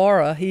 Maximo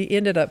Laura, he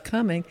ended up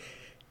coming.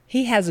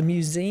 He has a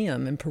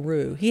museum in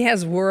Peru. He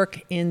has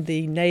work in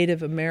the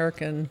Native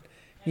American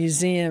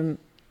Museum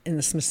in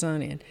the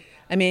Smithsonian.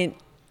 I mean,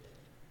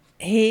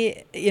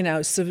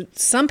 so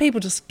some people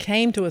just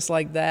came to us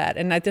like that.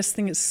 And I just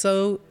think it's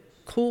so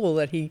cool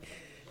that he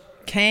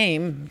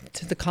came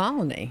to the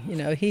colony.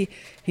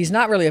 He's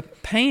not really a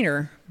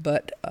painter,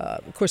 but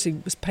of course he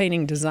was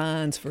painting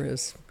designs for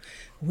his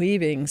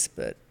weavings.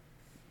 But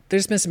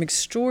there's been some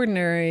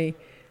extraordinary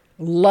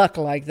luck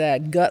like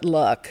that, gut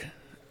luck,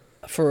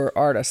 for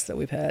artists that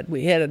we've had.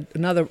 We had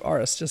another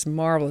artist, just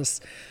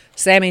marvelous,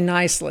 Sammy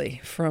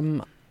Nicely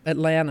from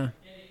Atlanta.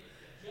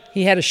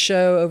 He had a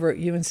show over at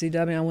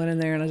UNCW. I went in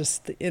there, and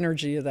the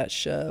energy of that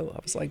show, I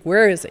was like,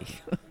 where is he?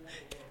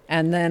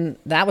 And then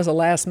that was the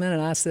last minute.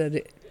 I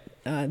said,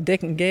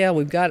 Dick and Gail,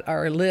 we've got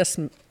our list,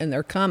 and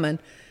they're coming.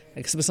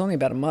 Because it was only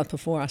about a month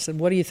before. I said,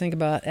 what do you think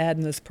about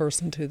adding this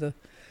person to the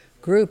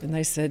group? And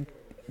they said,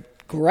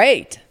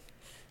 great.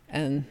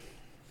 And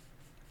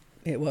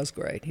it was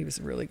great. He was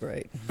really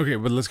great. Okay,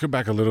 but let's go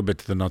back a little bit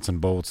to the nuts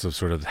and bolts of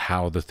sort of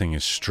how the thing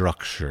is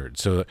structured.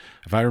 So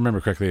if I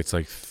remember correctly, it's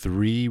like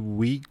 3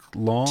 week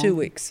long? 2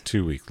 weeks.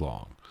 2 week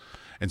long.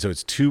 And so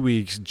it's 2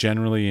 weeks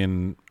generally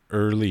in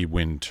early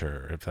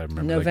winter, if I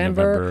remember.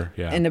 November.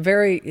 Yeah. And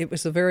it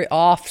was a very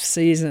off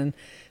season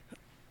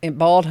in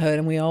Bald Head,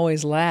 and we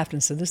always laughed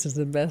and said, "This is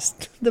the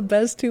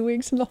best 2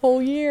 weeks in the whole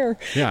year."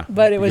 Yeah,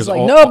 but it was like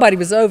nobody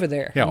was over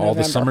there. Yeah, in all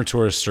November. the summer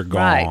tourists are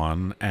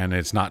gone, and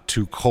it's not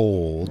too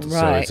cold,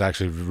 so it's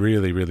actually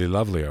really, really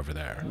lovely over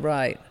there.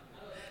 Right.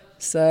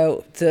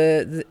 So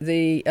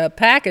the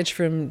package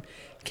from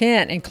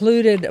Kent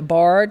included a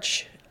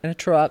barge and a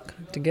truck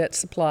to get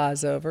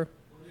supplies over,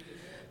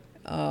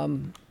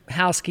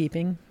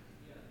 housekeeping,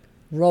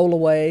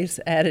 rollaways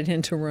added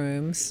into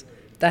rooms.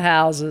 The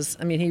houses.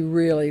 I mean, he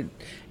really,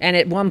 and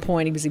at one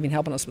point he was even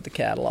helping us with the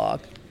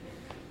catalog.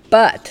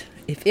 But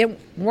if it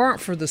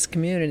weren't for this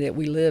community that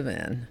we live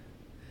in,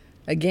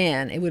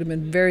 again, it would have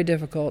been very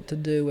difficult to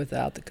do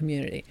without the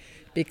community.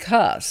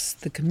 Because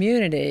the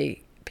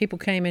community, people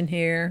came in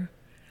here,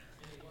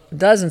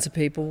 dozens of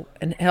people,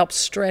 and helped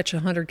stretch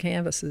 100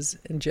 canvases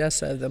and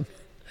gesso them.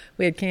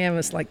 We had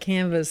canvas,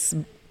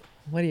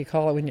 what do you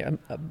call it when you're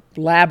a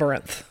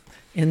labyrinth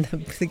in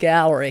the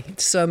gallery.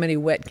 So many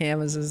wet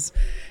canvases.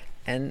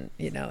 And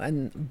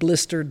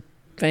blistered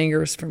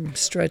fingers from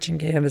stretching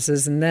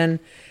canvases, and then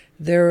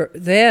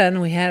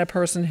we had a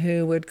person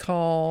who would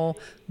call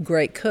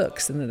great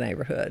cooks in the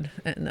neighborhood,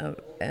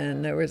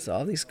 and there was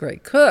all these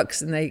great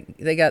cooks, and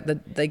they got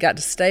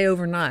to stay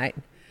overnight.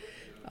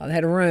 They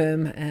had a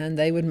room, and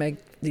they would make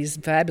these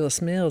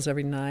fabulous meals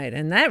every night,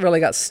 and that really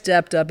got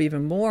stepped up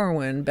even more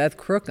when Beth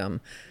Crookham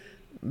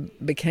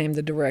became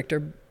the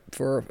director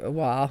for a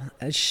while,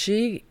 as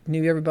she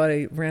knew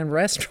everybody ran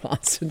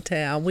restaurants in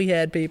town. We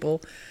had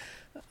people,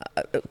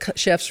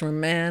 chefs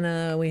from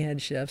Manna, we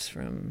had chefs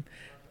from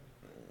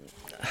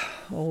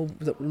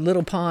the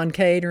Little Pond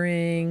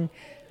Catering,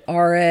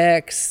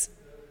 RX,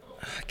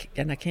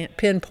 and I can't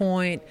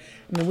pinpoint.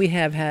 I mean, we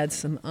have had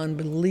some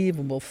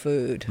unbelievable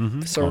food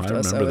served to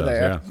us over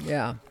there.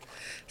 Yeah.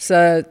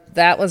 So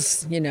that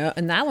was,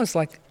 and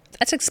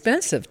that's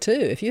expensive too.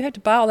 If you had to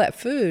buy all that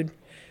food,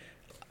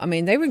 I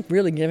mean, they were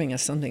really giving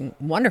us something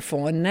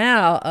wonderful. And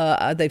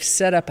now they've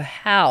set up a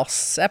house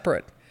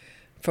separate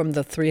from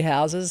the 3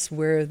 houses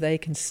where they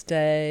can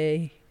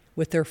stay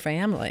with their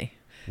family.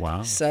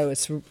 Wow. So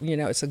it's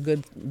a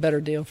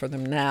better deal for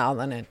them now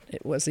than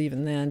it was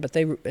even then. But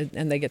they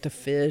get to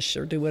fish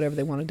or do whatever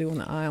they want to do on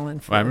the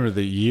island. I remember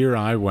the year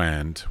I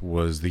went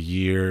was the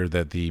year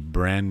that the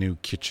brand new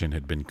kitchen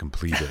had been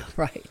completed.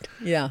 Right.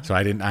 Yeah. So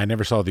I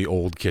never saw the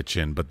old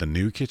kitchen, but the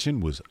new kitchen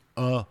was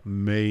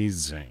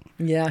amazing.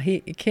 Yeah,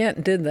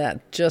 Kent did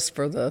that just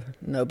for the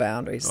No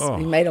Boundaries. Oh.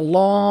 He made a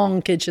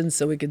long kitchen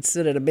so we could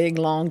sit at a big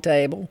long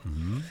table.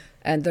 Mm-hmm.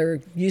 And there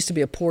used to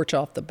be a porch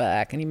off the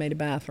back, and he made a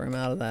bathroom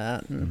out of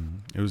that.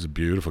 And it was a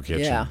beautiful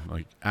kitchen. Yeah.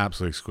 Like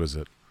absolutely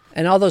exquisite.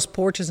 And all those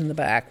porches in the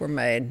back were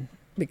made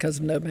because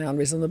of No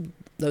Boundaries, and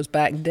those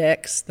back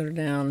decks that are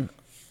down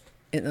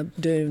in the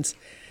dunes.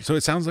 So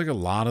it sounds like a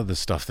lot of the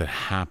stuff that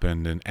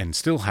happened and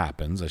still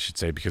happens, I should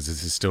say, because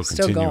this is still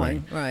continuing,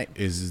 going, right,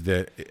 is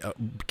that it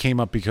came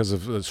up because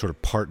of sort of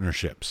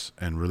partnerships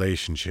and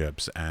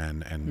relationships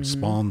and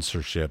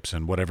sponsorships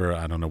and whatever,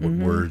 I don't know what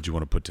words you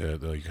want to put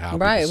to how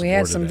right. We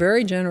had some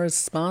very generous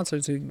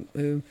sponsors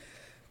who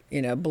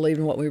believed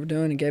in what we were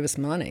doing and gave us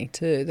money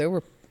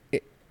too.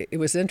 It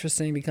was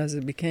interesting because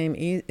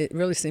it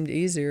really seemed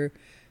easier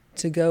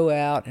to go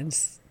out and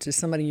to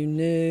somebody you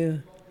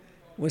knew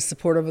was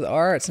supportive of the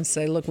arts and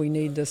say, look, we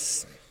need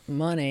this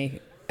money.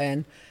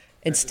 And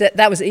instead,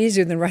 that was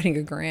easier than writing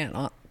a grant,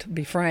 to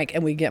be frank,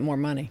 and we get more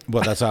money.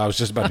 Well, that's how I was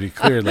just about to be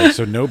clear.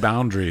 So No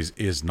Boundaries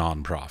is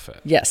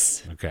nonprofit.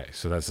 Yes. Okay,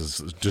 so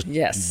that's just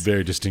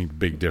very distinct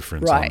big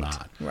difference on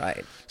that.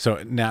 Right.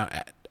 So now,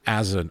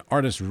 as an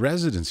artist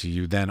residency,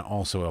 you then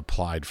also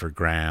applied for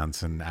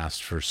grants and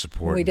asked for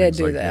support. We did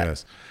do like that.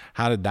 This.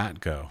 How did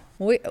that go?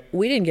 We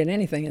didn't get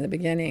anything in the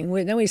beginning.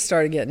 Then we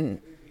started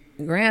getting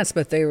grants,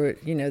 but they were,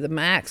 the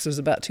max was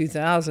about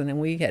 $2,000, and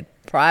we had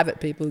private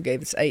people who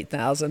gave us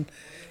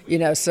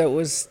 $8,000. So it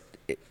was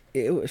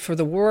for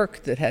the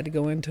work that had to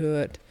go into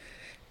it.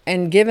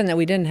 And given that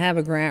we didn't have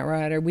a grant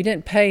writer, we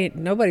didn't pay.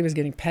 Nobody was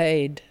getting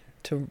paid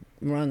to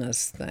run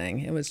this thing.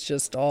 It was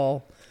just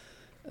all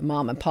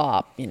mom and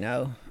pop. It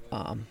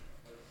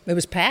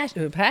was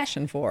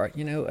passion for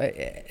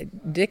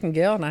it. Dick and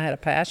Gail and I had a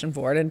passion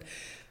for it, and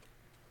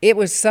it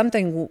was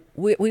something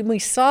we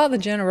saw the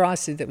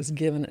generosity that was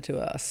given to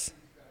us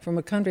from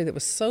a country that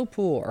was so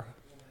poor.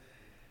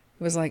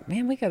 It was like,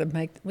 man, we got to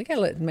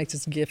make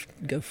this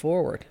gift go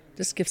forward.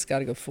 This gift's got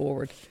to go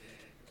forward.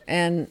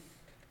 And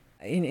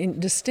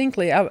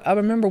distinctly, I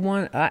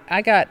remember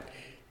I got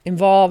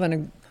involved in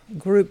a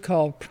group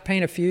called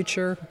Paint a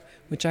Future,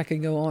 which I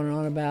could go on and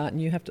on about,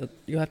 and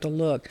you'll have to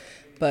look.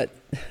 But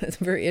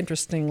very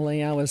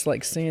interestingly, I was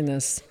like seeing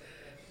this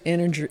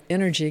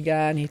energy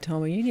guy, and he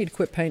told me, you need to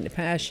quit painting the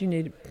past, you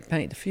need to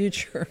paint the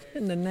future.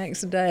 And the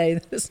next day,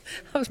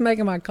 I was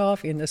making my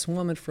coffee, and this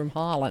woman from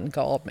Holland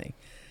called me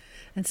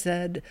and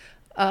said,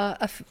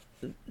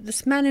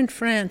 this man in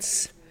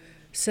France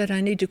said,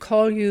 I need to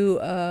call you.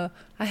 I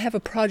have a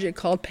project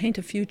called Paint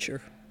a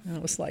Future. And I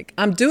was like,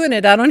 I'm doing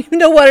it. I don't even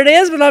know what it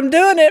is, but I'm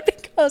doing it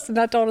because. And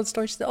I told her the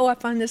story. She said, I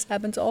find this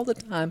happens all the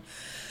time.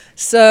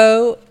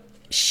 So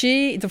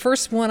the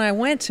first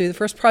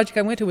project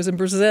I went to was in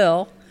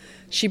Brazil.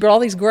 She brought all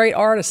these great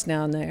artists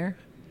down there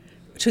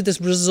to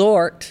this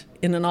resort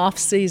in an off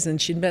season.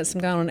 She'd met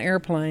some guy on an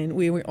airplane.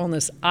 We were on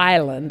this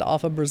island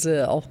off of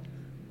Brazil.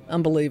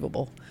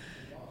 Unbelievable.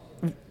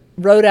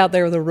 Rode out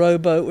there with a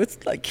rowboat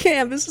with like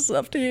canvases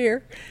up to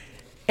here.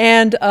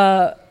 And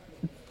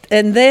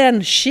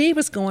then she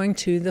was going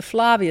to the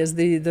Flavias,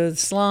 the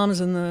slums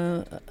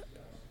and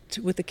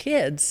with the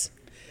kids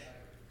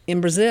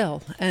in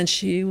Brazil. And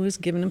she was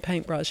giving them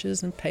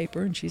paintbrushes and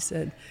paper, and she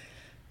said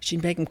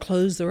she'd make them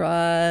close their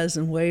eyes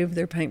and wave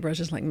their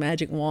paintbrushes like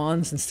magic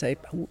wands and say,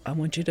 I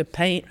want you to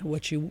paint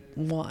what you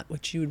want,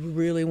 what you would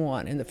really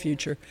want in the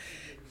future.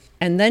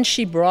 And then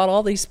she brought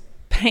all these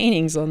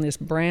paintings on this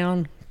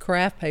brown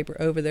craft paper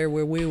over there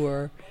where we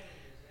were,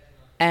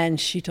 and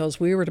she told us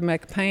we were to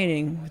make a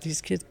painting with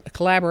these kids, a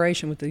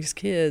collaboration with these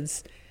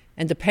kids,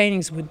 and the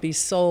paintings would be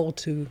sold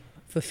to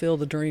fulfill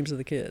the dreams of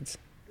the kids.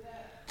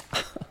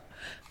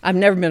 I've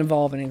never been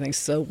involved in anything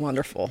so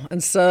wonderful.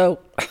 And so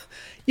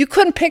you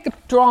couldn't pick a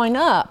drawing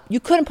up. You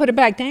couldn't put it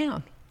back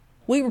down.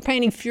 We were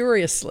painting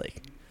furiously,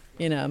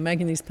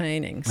 making these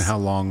paintings. How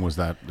long was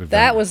that event?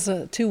 That was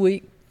a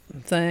 2-week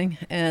thing,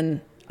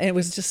 and it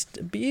was just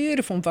a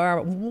beautiful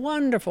environment,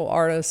 wonderful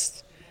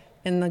artists,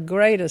 and the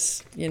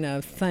greatest,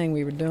 thing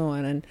we were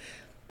doing. And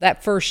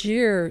that first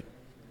year,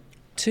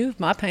 2 of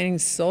my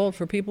paintings sold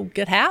for people to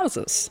get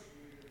houses,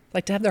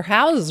 like to have their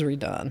houses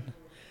redone.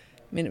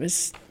 I mean, it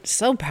was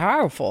so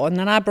powerful. And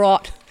then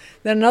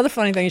then another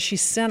funny thing is she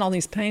sent all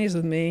these paintings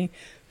with me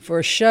for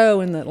a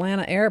show in the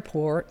Atlanta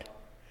airport,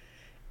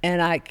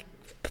 and I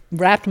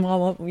wrapped them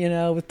all up,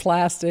 with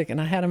plastic, and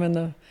I had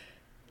them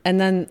and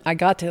then I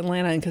got to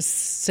Atlanta, and because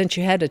since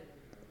you had to,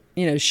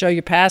 show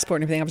your passport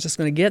and everything, I was just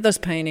going to get those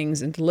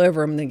paintings and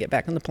deliver them and then get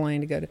back on the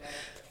plane to go to.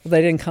 Well,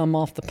 they didn't come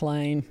off the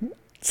plane.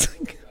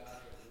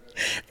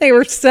 They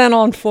were sent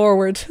on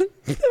forward to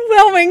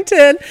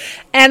Wilmington,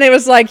 and it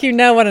was like,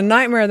 what a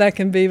nightmare that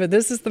can be. But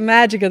this is the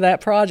magic of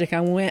that project.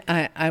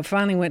 I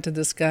finally went to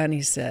this guy, and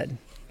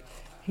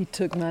he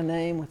took my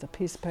name with a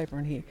piece of paper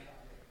and he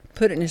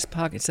put it in his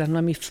pocket. Said,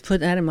 "Let me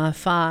put that in my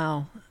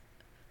file.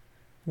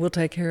 We'll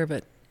take care of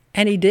it."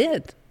 And he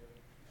did.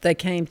 They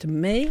came to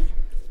me.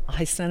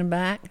 I sent them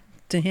back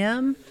to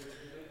him.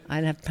 I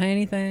didn't have to pay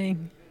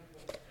anything.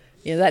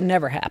 That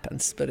never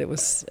happens, but it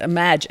was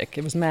magic.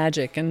 It was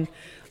magic. And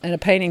a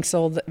painting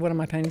sold, one of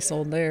my paintings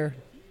sold there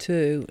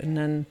too.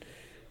 And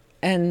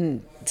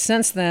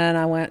since then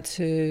I went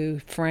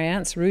to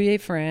France, Rouillé,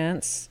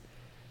 France,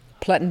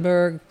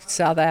 Plettenberg,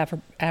 South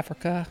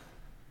Africa.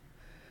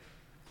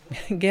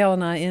 Gail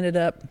and I ended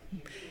up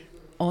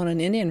on an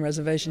Indian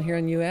reservation here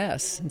in the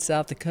U.S. in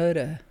South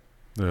Dakota.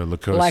 The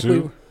Lakota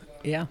Sioux?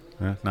 Yeah.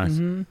 Yeah, nice.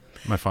 Mm-hmm.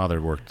 My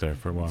father worked there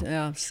for a while.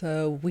 Yeah,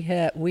 so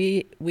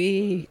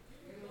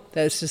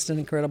that's just an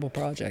incredible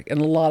project,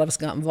 and a lot of us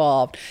got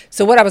involved.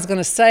 So what I was going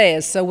to say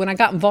is, when I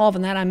got involved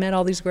in that, I met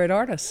all these great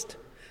artists.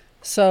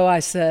 So I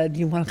said,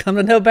 you want to come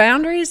to No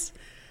Boundaries?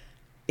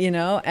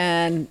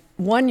 And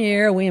one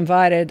year we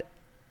invited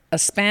a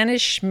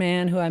Spanish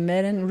man who I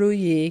met in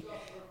Rouillé,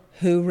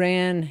 who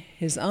ran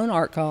his own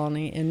art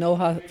colony in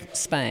Noja,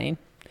 Spain.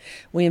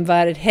 We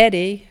invited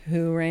Hedy,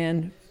 who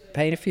ran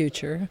Paint a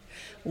Future.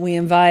 We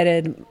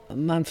invited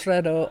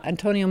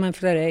Antonio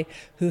Manfredi,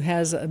 who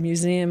has a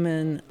museum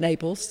in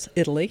Naples,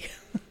 Italy.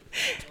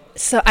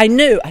 So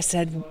I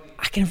said,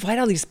 I can invite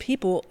all these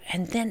people,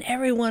 and then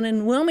everyone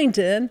in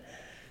Wilmington,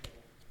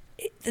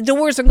 the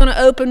doors are going to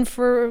open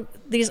for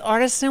these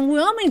artists in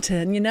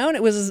Wilmington, and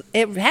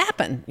it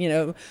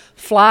happened.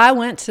 Fly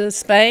went to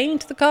Spain,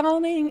 to the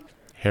colony.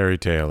 Harry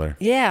Taylor.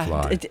 Yeah.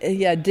 Fly.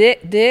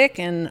 Dick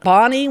and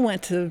Bonnie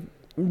went to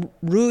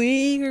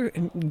Rui,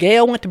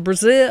 Gail went to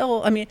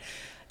Brazil. I mean,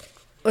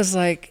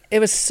 it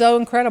was so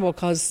incredible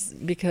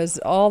because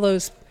all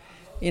those,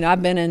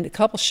 I've been in a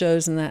couple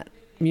shows in that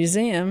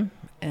museum,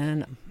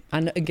 and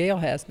I know Gail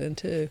has been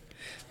too,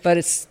 but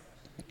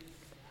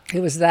it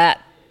was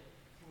that,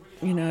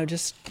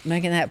 just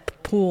making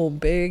that pool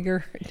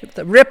bigger,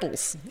 the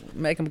ripples,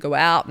 make them go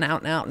out and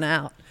out and out and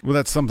out. Well,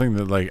 that's something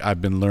that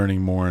I've been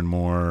learning more and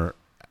more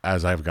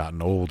as I've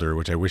gotten older,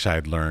 which I wish I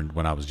had learned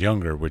when I was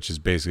younger, which is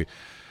basically,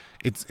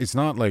 it's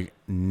not like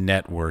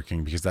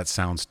networking because that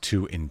sounds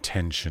too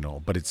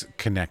intentional, but it's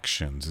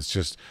connections. It's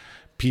just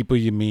people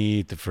you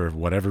meet for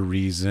whatever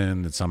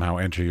reason that somehow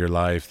enter your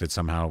life, that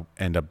somehow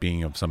end up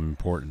being of some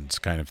importance,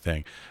 kind of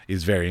thing,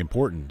 is very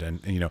important.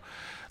 And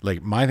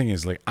my thing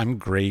is I'm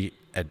great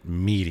at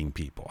meeting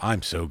people.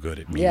 I'm so good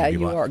at meeting Yeah,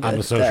 people. you are good I'm a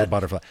at social that.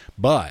 butterfly.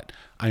 But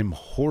I'm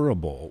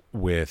horrible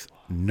with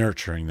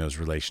nurturing those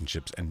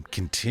relationships and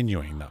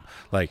continuing them.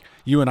 Like,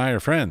 you and I are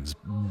friends,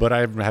 but I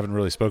haven't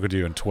really spoken to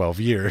you in 12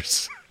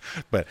 years.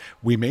 But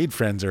we made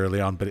friends early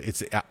on, but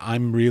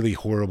I'm really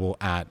horrible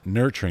at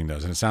nurturing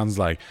those. And it sounds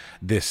like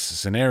this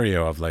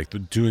scenario of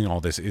like doing all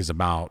this is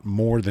about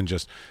more than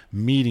just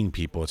meeting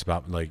people. It's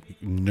about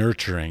like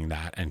nurturing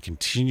that and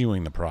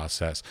continuing the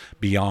process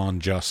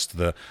beyond just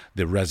the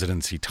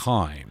residency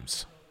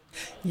times.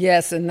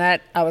 Yes, and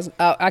that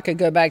I could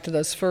go back to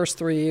those first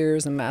 3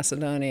 years in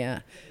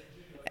Macedonia,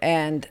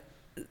 and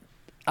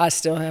I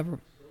still have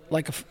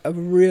like a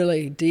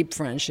really deep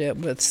friendship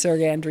with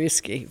Sergei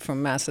Andriisky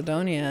from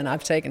Macedonia, and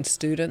I've taken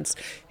students.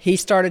 He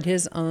started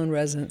his own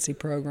residency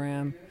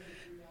program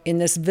in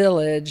this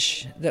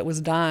village that was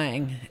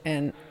dying,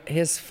 and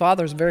his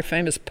father's a very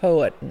famous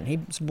poet, and he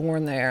was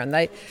born there. And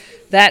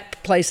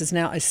that place is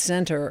now a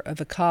center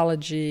of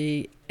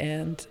ecology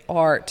and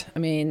art. I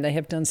mean, they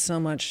have done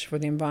so much for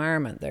the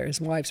environment there. His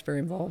wife's very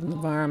involved in the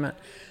environment,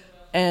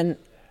 and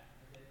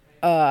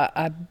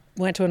I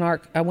went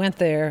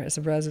there as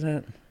a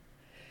resident.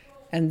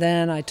 And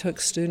then I took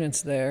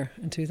students there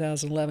in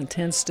 2011,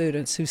 10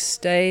 students who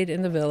stayed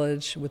in the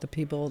village with the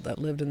people that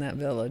lived in that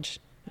village,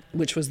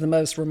 which was the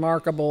most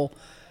remarkable.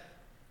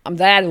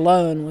 That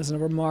alone was a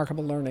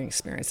remarkable learning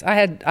experience.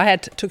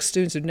 Took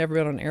students who'd never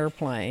been on an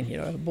airplane,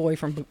 a boy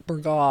from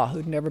Burgaw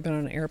who'd never been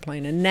on an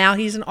airplane, and now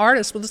he's an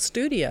artist with a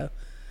studio.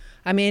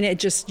 I mean,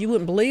 you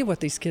wouldn't believe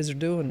what these kids are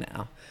doing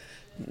now.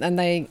 And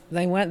they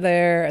went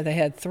there, they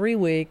had 3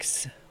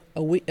 weeks,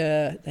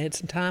 they had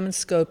some time in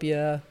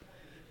Skopje.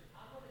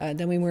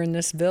 Then we were in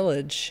this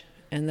village,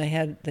 and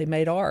they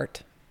made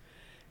art,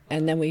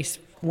 and then we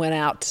went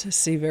out to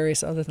see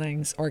various other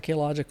things,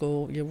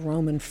 archaeological,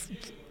 Roman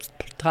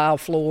tile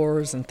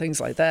floors and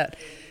things like that.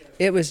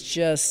 It was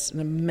just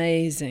an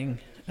amazing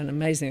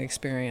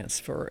experience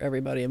for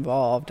everybody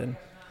involved, and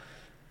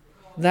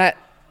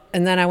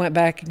then I went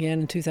back again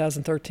in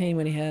 2013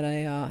 when he had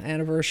a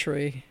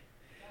anniversary,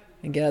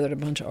 and gathered a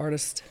bunch of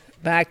artists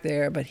back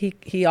there. But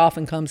he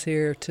often comes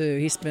here too.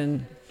 He's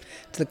been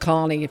to the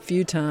colony a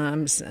few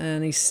times,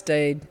 and he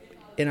stayed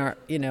in our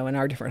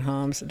different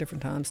homes at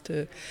different times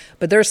too.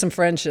 But there's some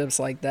friendships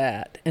like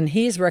that, and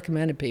he's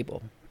recommended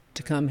people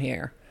to come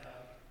here,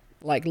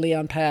 like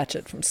Leon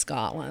Patchett from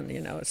Scotland.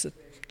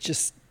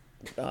 It's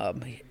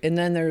and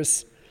then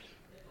there's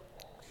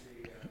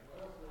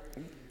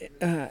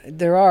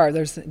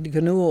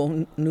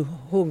Gönül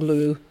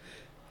Nuhoglu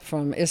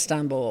from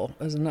Istanbul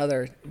is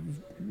another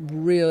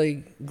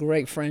really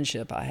great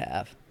friendship I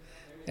have.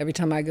 Every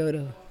time I go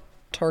to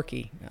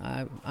Turkey,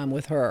 I'm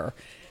with her.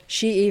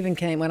 She even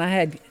came when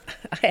I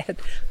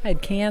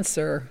had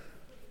cancer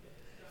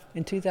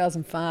in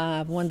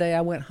 2005. One day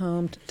I went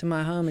home to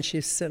my home, and she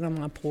was sitting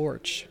on my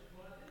porch.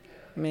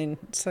 I mean,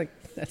 it's like,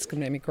 that's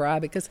going to make me cry,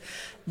 because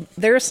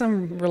there are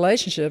some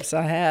relationships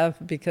I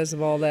have because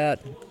of all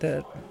that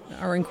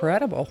are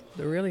incredible.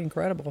 They're really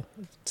incredible.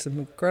 Some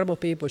incredible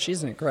people.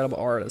 She's an incredible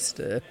artist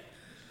too,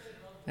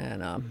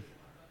 and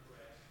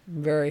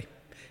very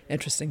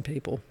interesting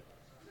people.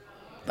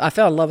 I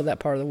fell in love with that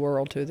part of the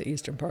world too, the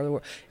eastern part of the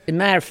world. As a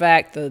matter of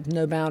fact, the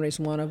No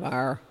Boundaries, one of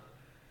our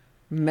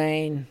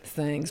main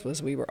things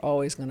was we were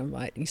always going to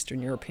invite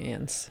Eastern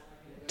Europeans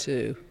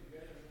to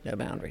No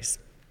Boundaries.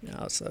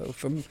 So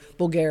from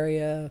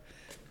Bulgaria,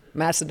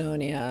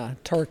 Macedonia,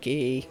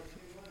 Turkey.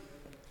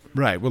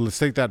 Right. Well, let's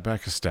take that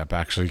back a step,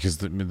 actually, because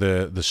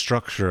the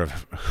structure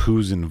of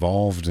who's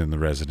involved in the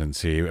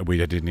residency, we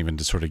didn't even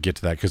sort of get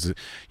to that, because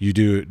you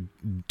do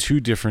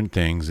 2 different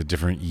things at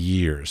different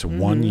years. So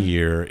 1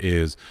 year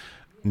is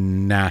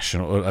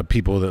national,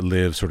 people that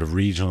live sort of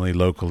regionally,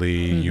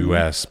 locally,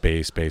 U.S.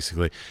 based,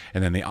 basically,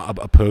 and then the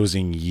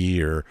opposing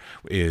year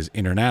is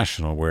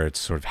international, where it's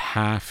sort of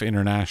half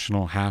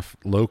international, half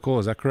local.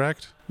 Is that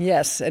correct?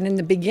 Yes, and in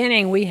the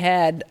beginning we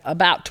had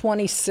about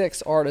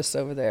 26 artists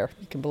over there,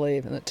 you can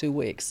believe, in the 2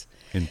 weeks.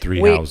 In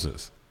 3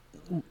 houses.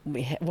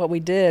 What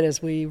we did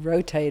is we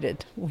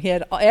rotated. We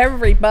had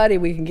everybody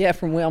we can get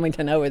from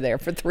Wilmington over there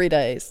for 3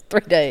 days.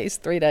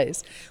 3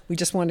 days. We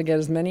just wanted to get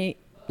as many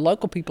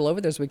local people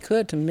over there as we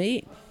could to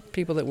meet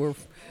people that were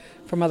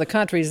from other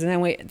countries, and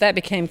then that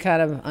became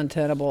kind of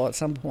untenable at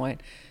some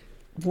point.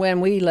 When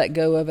we let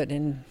go of it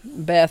and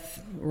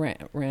Beth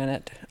ran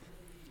it,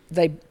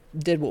 they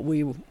did what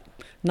we,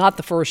 not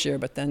the first year,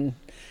 but then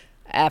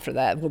after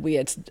that, what we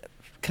had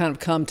kind of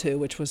come to,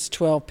 which was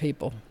 12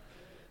 people,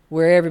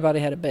 where everybody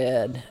had a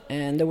bed,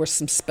 and there was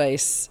some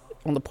space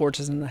on the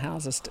porches in the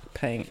houses to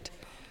paint.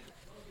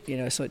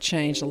 So it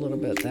changed a little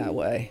bit that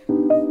way.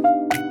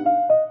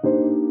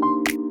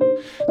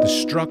 The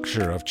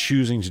structure of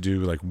choosing to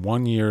do like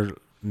 1 year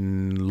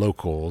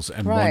locals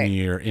and Right. 1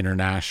 year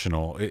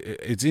international,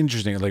 it's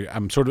interesting. Like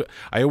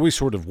I always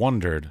sort of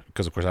wondered,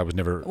 because of course I was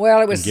never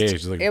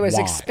engaged. Like, it was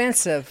why?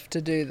 expensive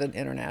to do the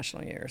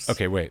international years.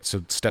 Okay, wait.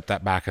 So step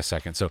that back a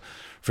second. So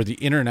for the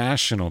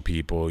international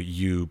people,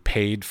 you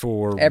paid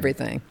for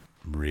Everything.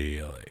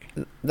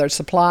 Really? Their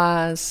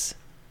supplies,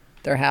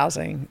 their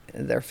housing,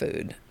 their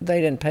food.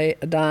 They didn't pay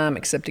a dime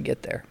except to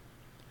get there,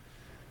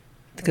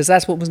 because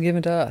that's what was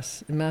given to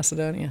us in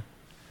Macedonia.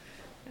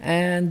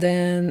 And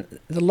then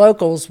the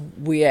locals,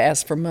 we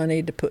asked for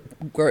money to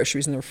put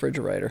groceries in the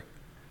refrigerator,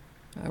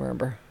 I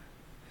remember.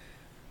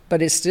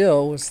 But it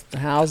still was the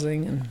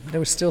housing, and there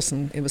was still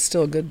it was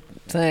still a good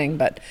thing.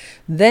 But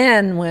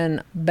then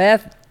when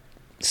Beth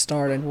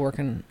started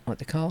working at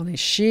the colony,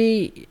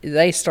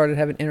 they started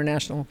having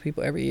international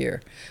people every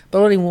year, but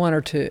only one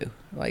or two.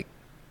 Like,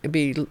 it'd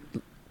be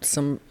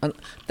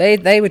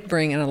they would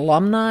bring an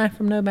alumni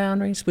from No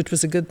Boundaries, which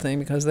was a good thing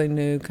because they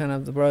knew kind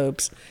of the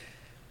ropes.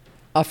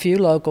 A few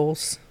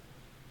locals,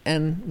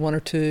 and one or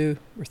two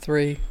or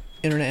three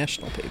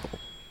international people.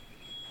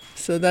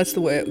 So that's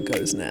the way it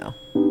goes now.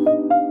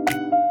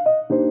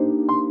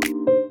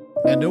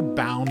 And No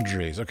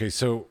Boundaries. Okay,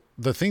 so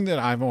the thing that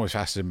I'm always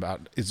fascinated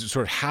about is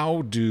sort of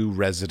how do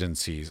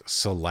residencies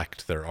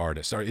select their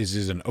artists?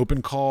 Is it an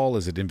open call?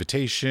 Is it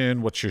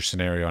invitation? What's your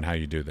scenario on how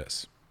you do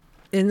this?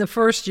 In the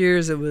first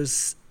years, it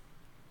was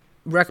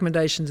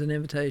recommendations and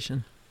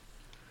invitation.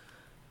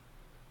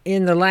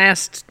 In the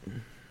last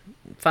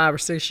 5 or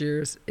 6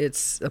 years,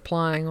 it's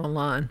applying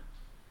online.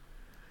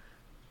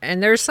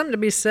 And there's something to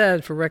be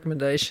said for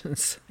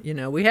recommendations. You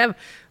know,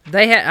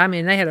 they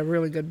had a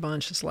really good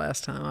bunch this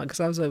last time, because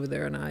I was over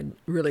there and I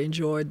really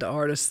enjoyed the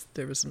artists.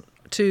 There was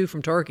 2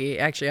 from Turkey.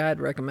 Actually, I had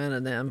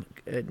recommended them.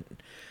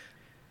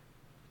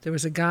 There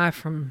was a guy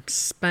from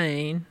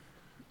Spain.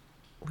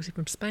 Was he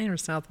from Spain or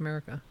South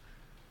America?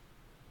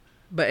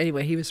 But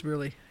anyway, he was a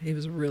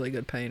really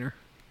good painter.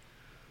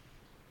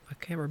 I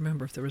can't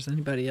remember if there was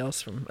anybody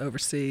else from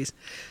overseas,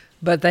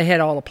 but they had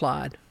all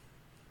applied.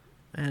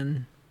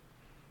 And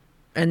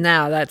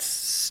now that's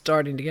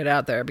starting to get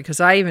out there,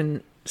 because I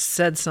even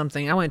said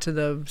something. I went to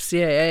the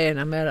CAA and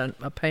I met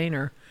a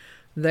painter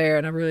there,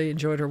 and I really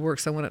enjoyed her work,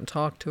 so I went up and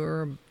talked to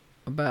her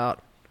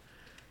about,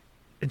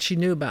 and she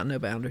knew about No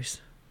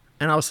Boundaries.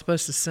 And I was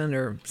supposed to send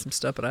her some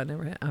stuff, but I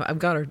never had. I've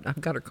got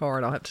her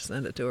card. I'll have to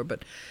send it to her.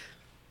 But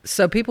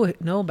so people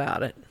know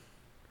about it.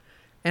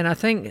 And I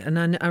think,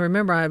 and I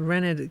remember I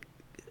ran into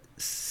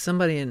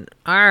somebody in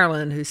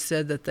Ireland who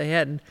said that they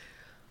hadn't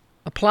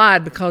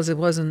applied because there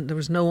was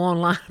no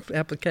online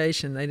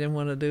application. They didn't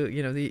want to do,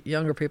 the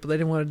younger people, they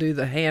didn't want to do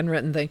the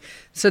handwritten thing.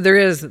 So there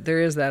is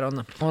that on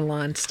the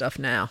online stuff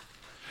now.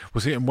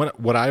 Well, see, and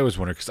what I always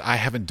wonder, because I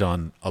haven't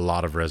done a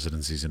lot of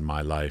residencies in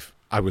my life.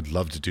 I would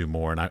love to do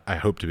more, and I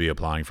hope to be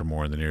applying for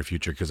more in the near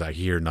future, because I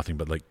hear nothing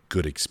but like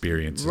good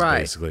experiences,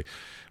 right. Basically.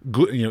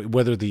 Good,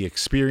 whether the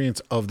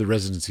experience of the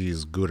residency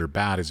is good or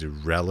bad is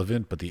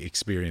irrelevant, but the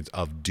experience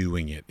of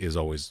doing it is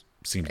always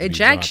seems to be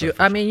jacks you.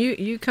 I mean,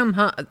 you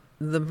come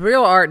the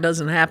real art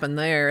doesn't happen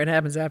there. It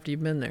happens after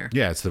you've been there.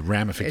 Yeah, it's the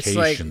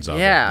ramifications of it.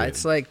 Yeah,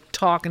 it's like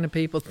talking to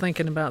people,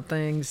 thinking about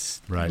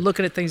things, right.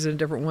 Looking at things in a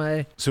different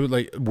way. So,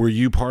 like, were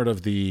you part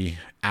of the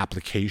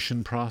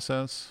application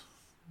process?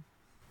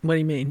 What do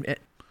you mean?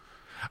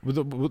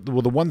 Well,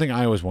 the one thing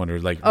I always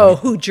wondered, like...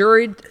 who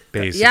juried?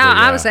 Basically, yeah,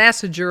 I was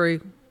asked to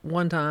jury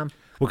one time.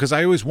 Well, because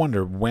I always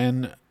wonder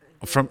when,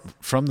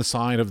 from the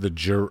side of the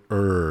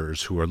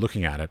jurors who are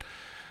looking at it,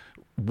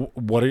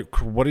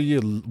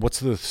 what's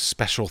the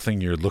special thing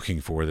you're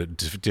looking for that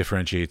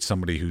differentiates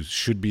somebody who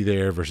should be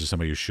there versus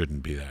somebody who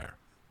shouldn't be there?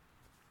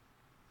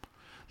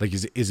 Like,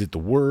 is it the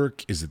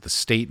work? Is it the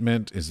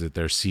statement? Is it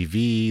their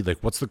CV? Like,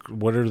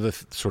 what are the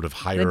sort of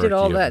hierarchy? They did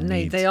all that, and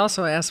needs? they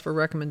also ask for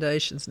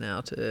recommendations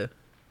now too.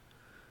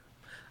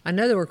 I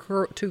know there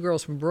were 2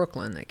 girls from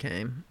Brooklyn that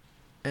came,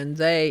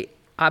 and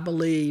I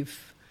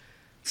believe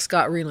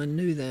Scott Reland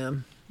knew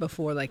them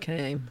before they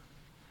came,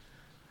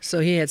 so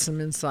he had some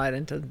insight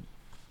into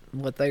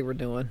what they were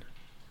doing.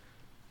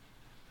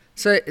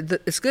 So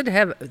it's good to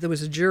have. There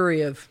was a jury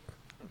of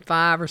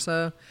 5 or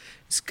so.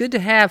 It's good to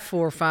have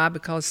 4 or 5,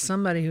 because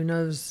somebody who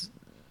knows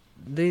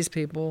these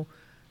people,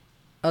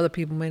 other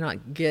people may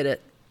not get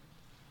it.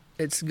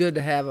 It's good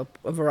to have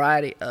a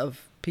variety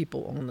of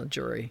people on the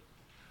jury.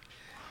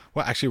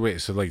 Well, actually,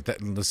 wait. So, like,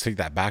 let's take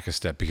that back a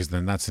step, because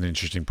then that's an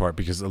interesting part.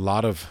 Because a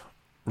lot of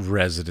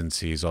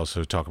residencies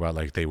also talk about,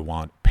 like, they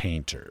want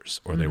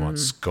painters or they want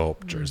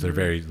sculptors. Mm-hmm. They're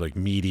very, like,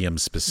 medium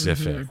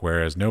specific.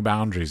 Whereas No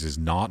Boundaries is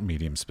not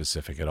medium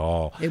specific at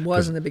all. It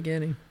was in the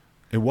beginning.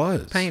 It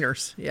was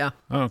painters, yeah.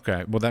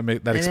 Okay, well that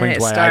explains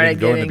why I didn't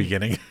go in the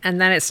beginning.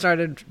 And then it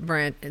started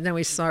and then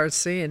we started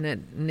seeing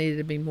it needed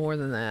to be more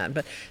than that.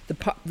 But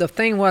the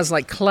thing was,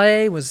 like,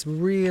 clay was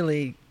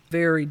really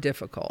very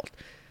difficult,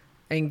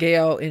 and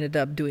Gail ended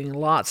up doing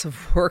lots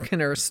of work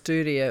in her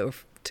studio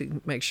to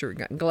make sure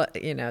it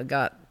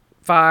got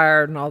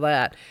fired and all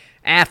that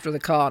after the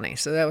colony.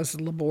 So that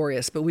was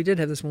laborious. But we did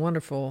have this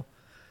wonderful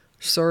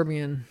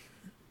Serbian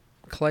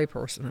clay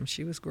person, and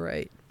she was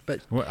great.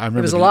 But it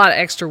was a lot of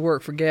extra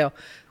work for Gail.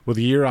 Well,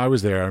 the year I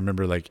was there, I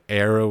remember, like,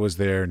 Arrow was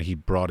there, and he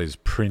brought his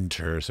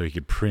printer so he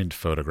could print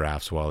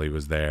photographs while he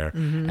was there.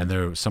 Mm-hmm.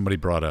 And somebody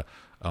brought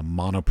a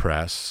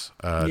monopress.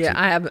 Yeah,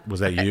 I have.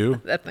 Was that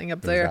you? That thing up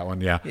It was there. that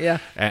one, yeah. Yeah.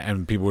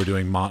 And people were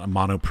doing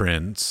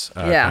monoprints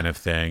Yeah. kind of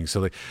thing. So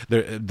like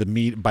the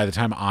meat. By the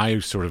time I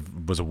sort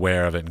of was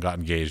aware of it and got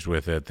engaged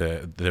with it,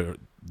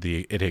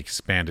 it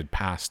expanded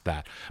past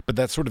that. But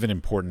that's sort of an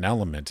important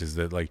element. Is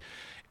that like,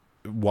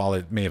 while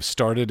it may have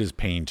started as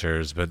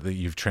painters, but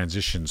you've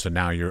transitioned, so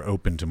now you're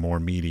open to more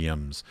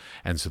mediums,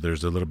 and so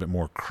there's a little bit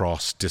more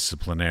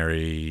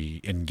cross-disciplinary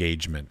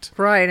engagement.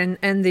 Right,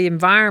 and the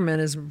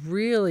environment is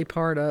really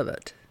part of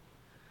it.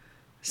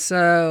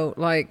 So,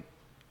 like,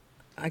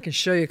 I can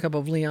show you a couple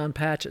of Leon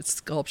Patchett's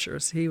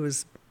sculptures. He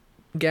was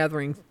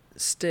gathering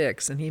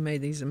sticks, and he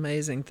made these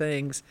amazing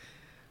things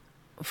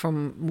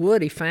from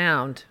wood he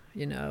found,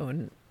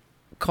 and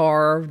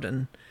carved,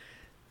 and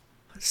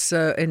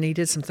he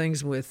did some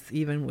things with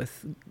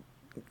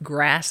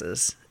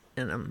grasses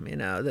in them,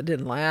 that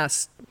didn't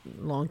last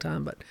a long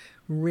time, but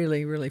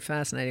really, really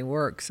fascinating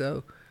work.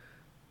 So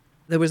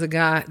there was a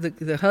guy,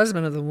 the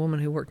husband of the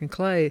woman who worked in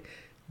clay,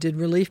 did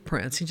relief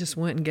prints. He just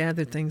went and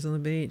gathered things on the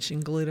beach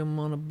and glued them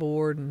on a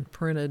board and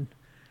printed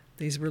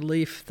these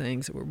relief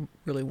things that were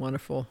really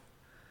wonderful.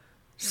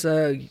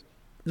 So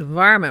the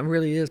environment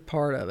really is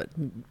part of it.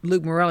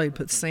 Luke Morelli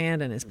put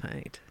sand in his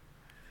paint.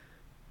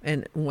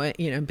 And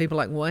people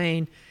like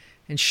Wayne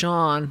and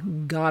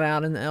Sean got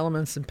out in the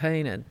elements and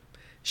painted.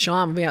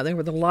 Sean would be out there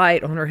with a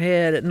light on her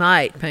head at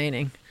night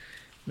painting.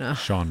 No.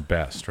 Sean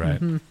Best, right?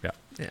 Mm-hmm. Yeah.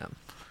 Yeah.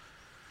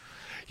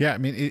 Yeah, I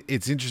mean,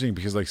 it's interesting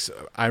because, like,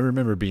 I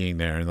remember being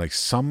there, and, like,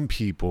 some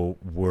people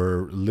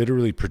were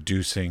literally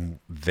producing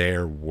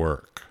their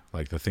work,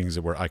 like the things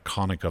that were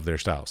iconic of their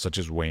style, such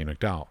as Wayne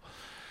McDowell.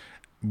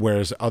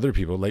 Whereas other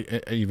people,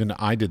 like even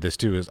I did this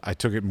too, is I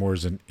took it more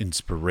as an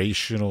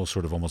inspirational,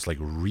 sort of almost like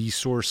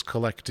resource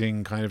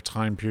collecting kind of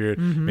time period.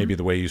 Mm-hmm. Maybe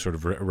the way you sort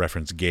of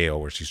reference Gail,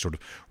 where she sort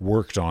of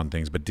worked on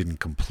things but didn't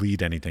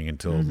complete anything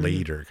until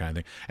later kind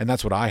of thing. And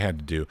that's what I had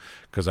to do,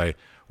 because I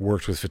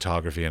worked with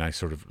photography, and I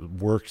sort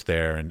of worked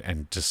there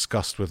and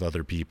discussed with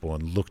other people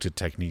and looked at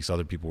techniques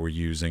other people were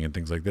using and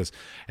things like this,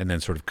 and then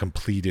sort of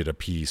completed a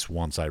piece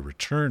once I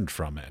returned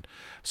from it.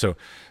 So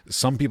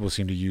some people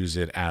seem to use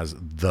it as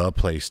the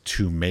place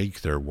to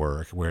make their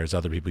work, whereas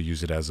other people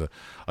use it as a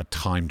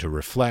time to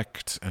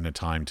reflect and a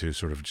time to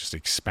sort of just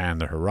expand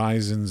their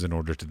horizons in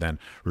order to then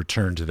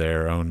return to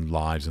their own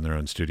lives and their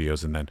own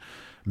studios and then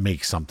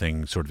make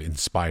something sort of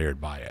inspired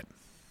by it.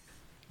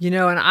 And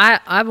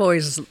I've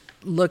always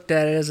looked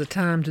at it as a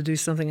time to do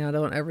something I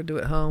don't ever do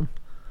at home.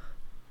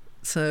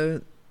 So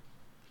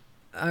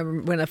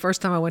when the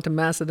first time I went to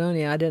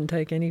Macedonia, I didn't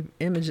take any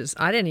images.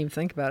 I didn't even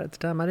think about it at the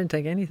time. I didn't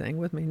take anything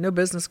with me. No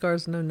business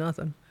cards, no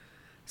nothing.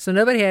 So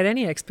nobody had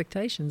any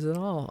expectations at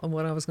all of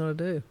what I was going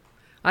to do.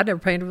 I'd never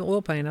painted with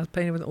oil paint. I was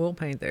painting with oil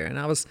paint there, and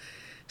I was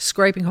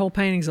scraping whole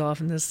paintings off,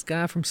 and this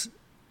guy from,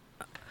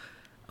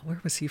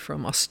 where was he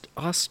from?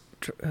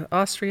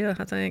 Austria,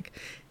 I think.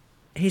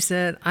 He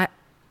said,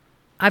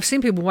 I've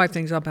seen people wipe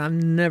things up, but I've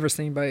never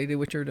seen anybody do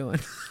what you're doing.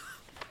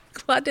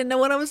 I didn't know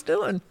what I was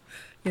doing,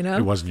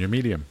 It wasn't your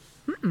medium.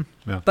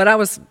 No. But I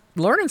was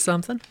learning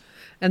something.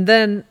 And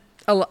then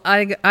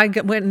I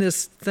went in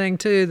this thing,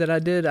 too, that I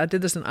did. I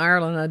did this in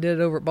Ireland. I did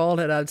it over at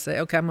Baldhead. I'd say,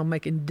 okay, I'm going to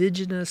make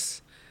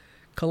indigenous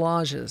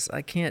collages.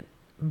 I can't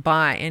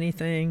buy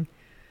anything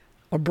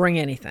or bring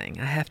anything.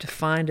 I have to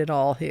find it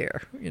all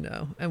here,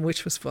 and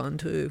which was fun,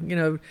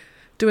 too.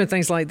 Doing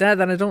things like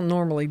that I don't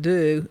normally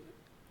do.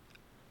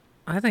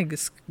 I think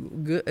it's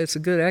good. It's a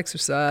good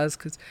exercise,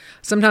 because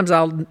sometimes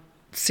I'll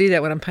see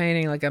that when I'm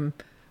painting, like I'm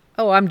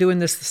doing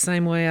this the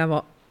same way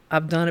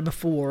I've done it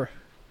before.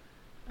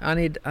 I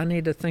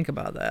need to think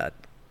about that.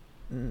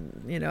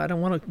 I don't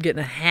want to get in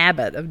a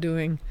habit of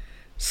doing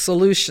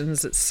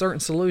certain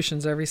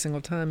solutions every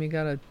single time. You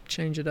got to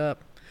change it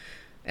up,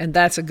 and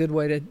that's a good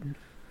way to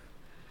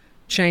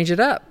change it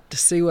up, to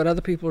see what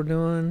other people are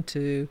doing,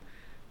 to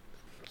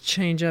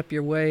change up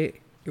your way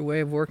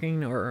of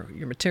working or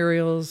your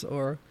materials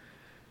or.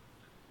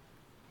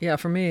 Yeah,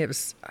 for me,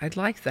 I'd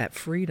like that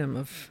freedom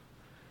of,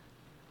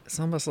 it's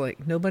almost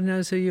like nobody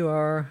knows who you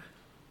are.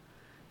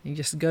 You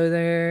just go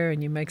there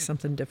and you make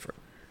something different.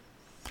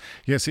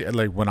 Yeah, see,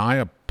 like when I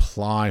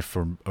apply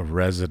for a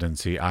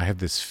residency, I have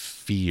this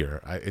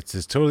fear. It's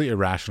this totally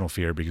irrational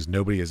fear, because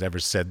nobody has ever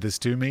said this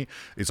to me.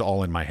 It's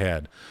all in my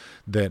head.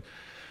 That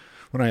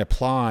when I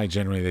apply,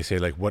 generally they say,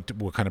 like,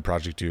 what kind of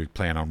project do you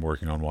plan on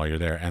working on while you're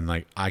there? And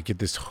like, I get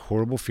this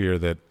horrible fear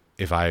that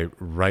if I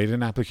write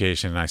an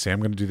application and I say I'm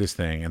going to do this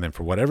thing, and then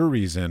for whatever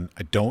reason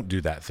I don't do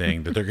that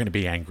thing, that they're going to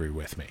be angry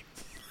with me.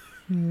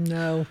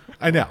 No,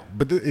 I know,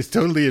 but it's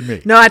totally in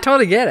me. No, I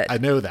totally get it. I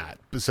know that.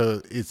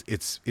 So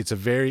it's a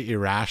very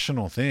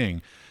irrational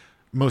thing,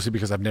 mostly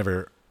because I've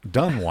never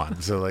done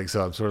one. So I'm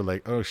sort of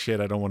like, oh shit,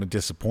 I don't want to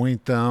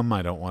disappoint them.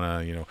 I don't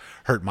want to,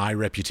 hurt my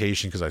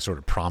reputation because I sort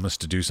of promised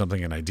to do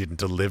something and I didn't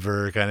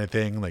deliver, kind of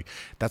thing. Like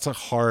that's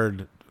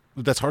hard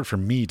for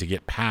me to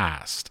get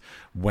past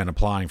when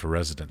applying for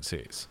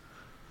residencies.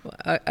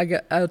 Well,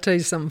 I'll tell you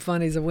something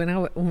funny. Is when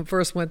I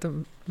first went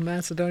to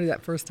Macedonia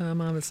that first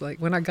time, I was like,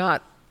 when I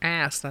got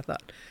asked, I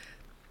thought,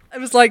 It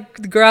was like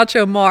the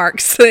Groucho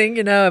Marx thing,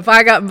 if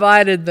I got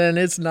invited, then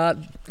it's not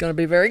going to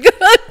be very good.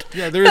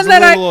 Yeah, there is a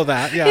little of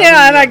that. Yeah,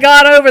 and I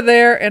got over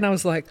there, and I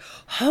was like,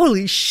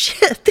 holy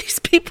shit, these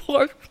people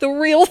are the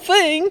real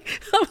thing.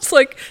 I was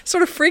like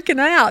sort of freaking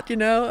out,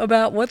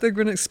 about what they're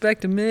going to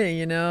expect of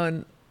me,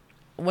 and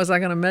was I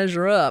going to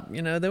measure up?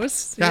 There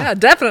was,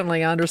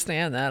 definitely I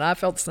understand that. I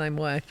felt the same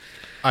way.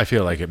 I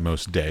feel like it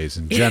most days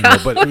in general,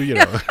 but,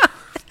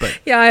 But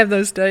yeah, I have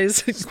those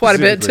days quite a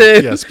bit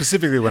too. Yeah,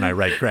 specifically when I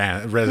write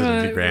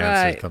residency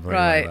grants or something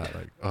like that.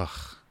 Like, ugh.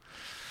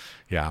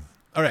 Yeah.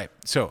 All right.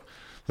 So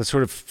let's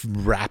sort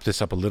of wrap this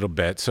up a little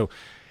bit. So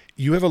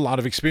you have a lot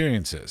of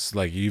experiences.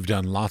 Like you've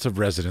done lots of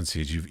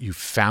residencies. You've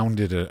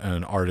founded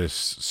an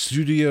artist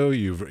studio.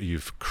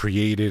 You've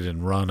created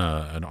and run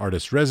an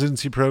artist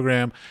residency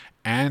program,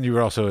 and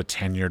you're also a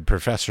tenured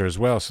professor as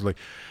well. So like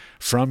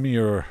from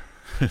your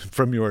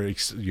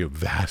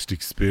vast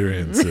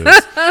experiences,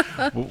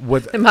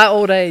 what in my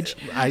old age,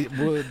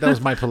 that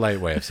was my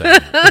polite way of saying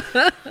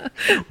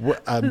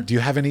it. Do you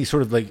have any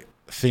sort of like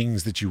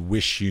things that you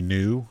wish you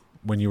knew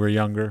when you were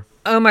younger?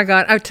 Oh my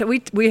God,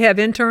 we have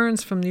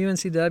interns from the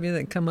UNCW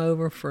that come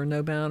over for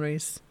No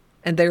Boundaries,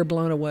 and they're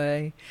blown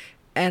away.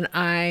 And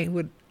I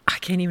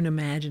can't even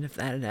imagine if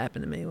that had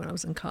happened to me when I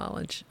was in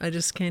college. I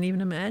just can't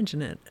even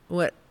imagine it.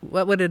 What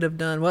would it have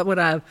done?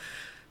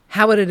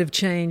 How would it have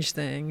changed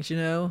things,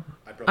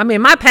 I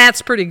mean, my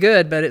path's pretty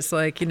good, but it's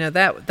like,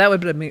 that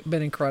would have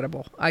been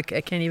incredible. I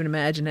can't even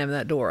imagine having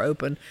that door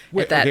open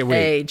at that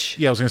age.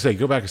 Yeah, I was going to say,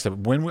 go back a step.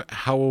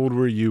 How old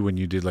were you when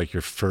you did like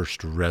your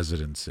first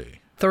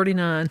residency?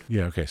 39.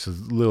 Yeah, okay. So a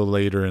little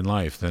later in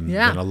life than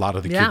a lot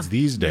of the kids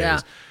these days.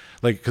 Yeah.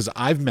 Like, because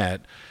I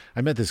met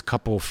this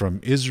couple from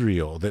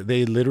Israel that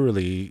they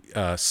literally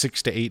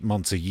 6 to 8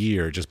 months a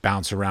year just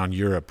bounce around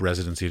Europe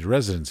residency to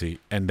residency,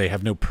 and they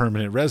have no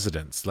permanent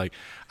residence. Like,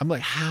 I'm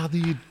like, how do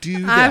you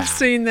do that? I've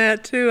seen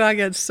that too. I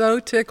get so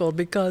tickled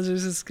because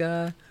there's this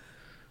guy.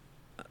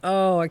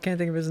 Oh, I can't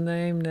think of his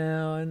name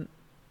now, and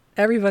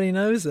everybody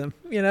knows him.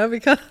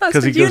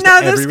 Because he goes to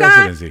every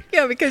residency.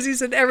 Yeah, because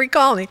he's in every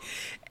colony,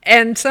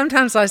 and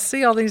sometimes I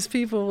see all these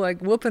people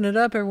like whooping it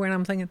up everywhere, and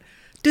I'm thinking,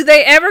 do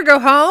they ever go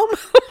home?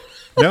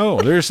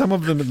 No, there are some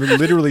of them that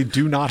literally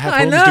do not have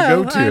homes to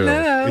go to. I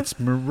know. It's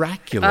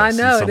miraculous. I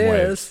know, in some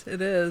ways.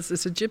 It is.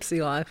 It's a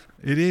gypsy life.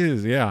 It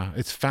is, yeah.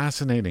 It's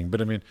fascinating.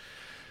 But I mean,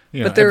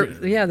 but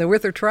they're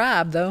with their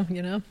tribe, though.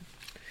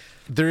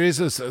 There is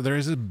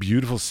a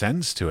beautiful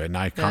sense to it, and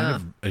I kind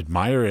of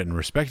admire it and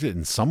respect it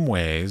in some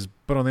ways.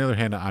 But on the other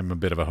hand, I'm a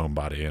bit of a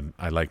homebody, and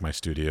I like my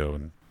studio.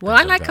 And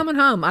I like coming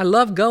home. I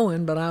love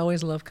going, but I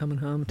always love coming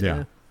home too.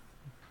 Yeah.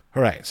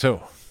 All right,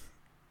 so.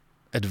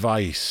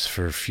 Advice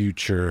for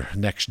future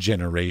next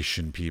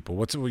generation people.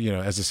 What's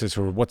as I said,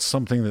 sort of what's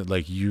something that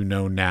like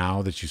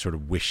now that you sort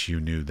of wish you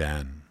knew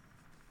then?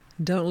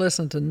 Don't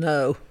listen to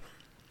no.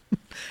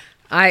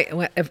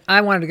 If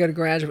I wanted to go to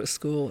graduate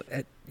school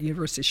at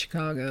University of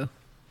Chicago,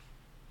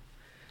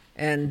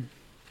 and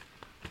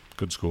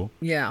good school.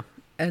 Yeah,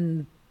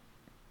 and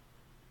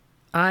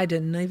I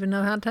didn't even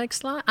know how to take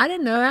slides. I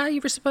didn't know how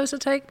you were supposed to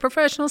take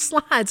professional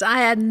slides. I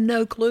had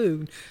no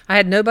clue. I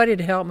had nobody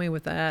to help me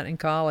with that in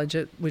college,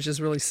 which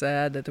is really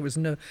sad that there was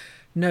no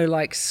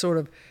like sort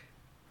of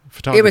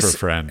photographer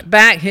friend.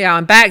 Back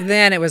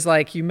then it was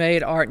like you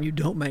made art and you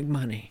don't make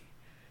money.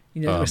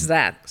 It was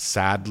that.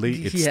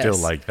 Sadly, it's still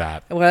like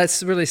that. Well,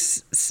 it's really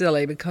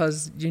silly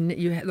because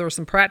there are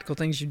some practical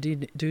things you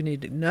do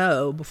need to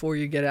know before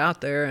you get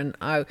out there, and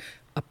a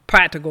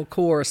practical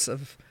course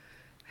of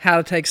how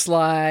to take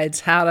slides,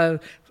 how to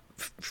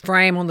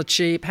frame on the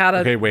cheap, how to...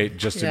 Okay, wait,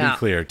 just to be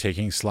clear,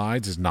 taking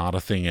slides is not a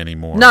thing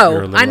anymore.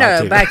 No, I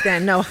know, back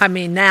then. No, I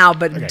mean now,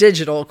 but okay.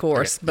 Digital, of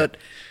course. Okay.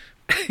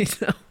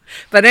 But,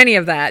 but any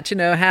of that,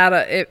 how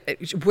to...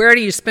 where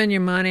do you spend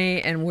your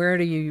money and where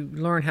do you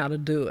learn how to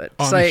do it?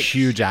 I'm a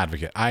huge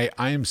advocate. I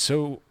am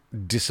so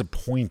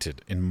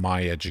disappointed in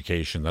my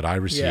education that I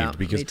received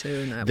because me too,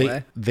 in that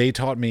way. They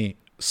taught me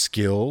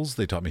skills,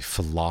 they taught me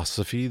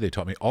philosophy, they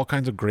taught me all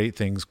kinds of great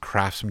things,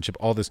 craftsmanship,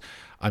 all this.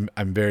 I'm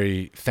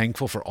very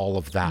thankful for all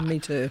of that. Me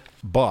too.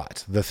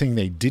 But the thing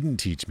they didn't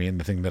teach me, and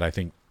the thing that I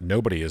think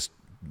nobody is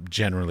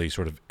generally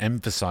sort of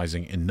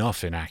emphasizing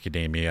enough in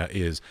academia,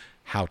 is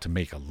how to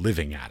make a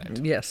living at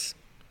it. Yes,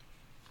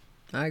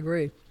 I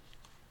agree.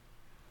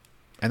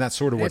 And that's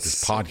sort of what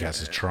this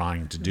podcast is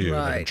trying to do.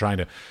 Right. I'm trying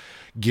to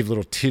give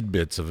little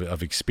tidbits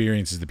of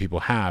experiences that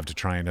people have to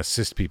try and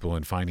assist people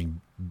in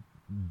finding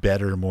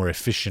better, more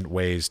efficient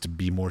ways to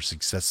be more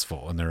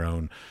successful in their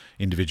own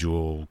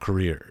individual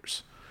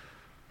careers.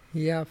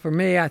 Yeah, for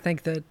me, I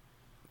think that,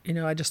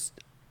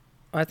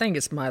 I think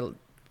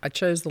I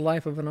chose the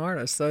life of an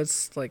artist. So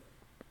it's like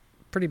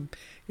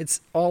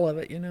it's all of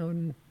it,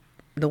 and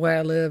the way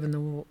I live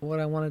and what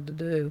I wanted to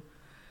do.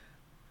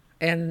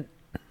 And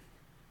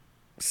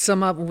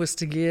some of it was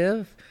to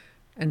give,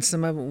 and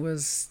some of it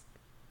was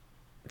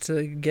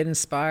to get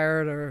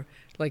inspired, or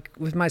like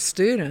with my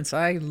students,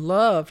 I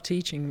love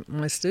teaching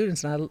my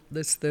students, and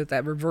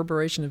that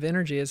reverberation of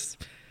energy is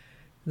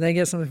they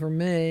get something from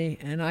me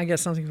and I get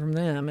something from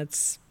them.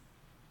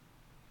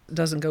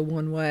 doesn't go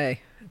one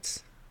way.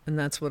 And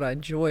that's what I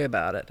enjoy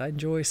about it.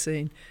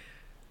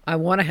 I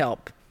want to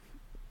help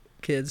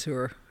kids who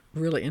are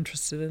really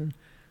interested in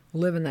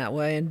living that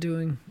way and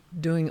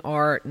doing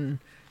art and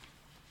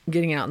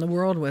getting out in the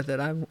world with it.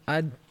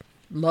 I'd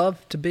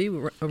love to be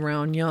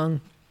around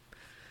young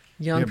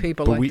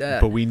people like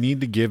that. But we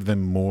need to give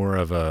them more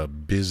of a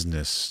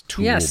business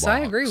toolbox. Yes, I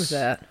agree with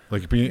that.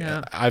 Like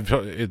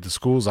at the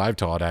schools I've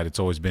taught at, it's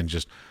always been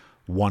just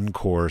one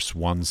course,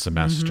 one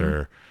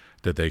semester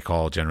that they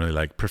call generally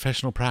like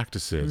professional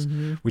practices,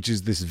 which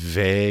is this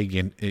vague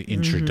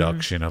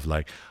introduction of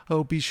like,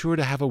 oh, be sure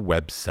to have a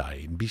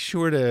website, be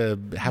sure to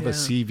have a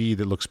CV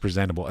that looks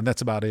presentable, and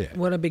that's about it.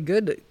 Well, it'd be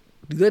good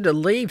to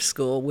leave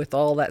school with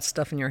all that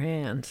stuff in your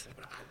hands.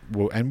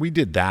 Well, and we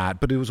did that,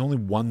 but it was only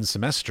one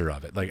semester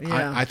of it. Like,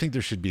 I think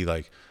there should be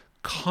like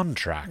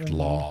contract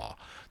law.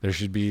 There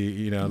should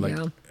be,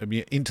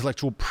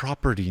 intellectual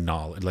property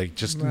knowledge, like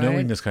just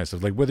knowing this kind of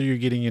stuff. Like whether you're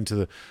getting into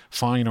the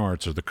fine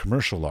arts or the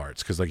commercial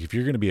arts, because like if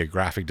you're going to be a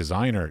graphic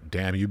designer,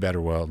 damn, you better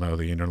well know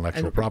the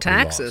intellectual property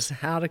taxes, laws.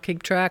 how to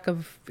keep track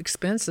of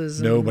expenses.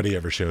 Nobody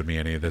ever showed me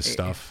any of this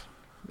stuff.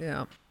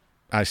 Yeah.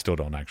 I still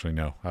don't actually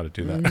know how to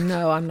do that.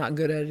 No, I'm not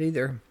good at it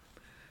either.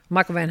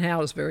 Michael Van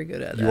Hout is very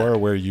good at that. You are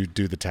aware you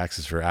do the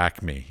taxes for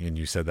Acme, and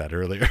you said that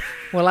earlier.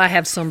 Well, I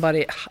have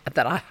somebody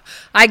that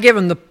I give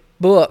them the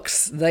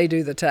books. They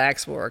do the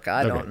tax work.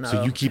 I don't know.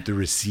 So you keep the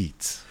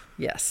receipts.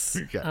 Yes.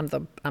 Okay. I'm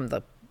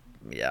the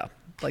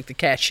like the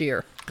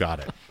cashier. Got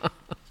it.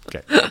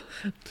 Okay.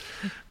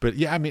 But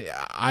yeah, I mean,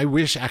 I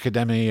wish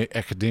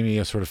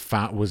academia sort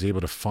of was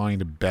able to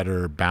find a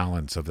better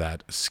balance of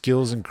that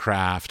skills and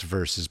craft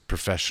versus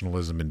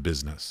professionalism in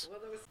business.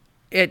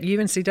 At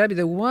UNCW,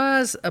 there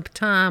was a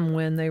time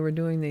when they were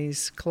doing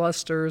these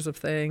clusters of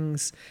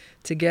things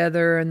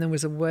together, and there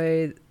was a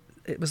way,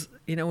 it was,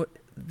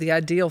 the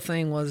ideal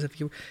thing was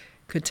if you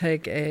could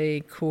take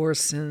a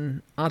course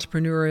in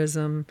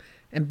entrepreneurism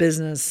and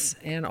business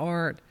and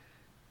art,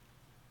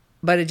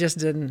 but it just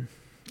didn't,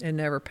 it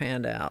never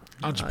panned out.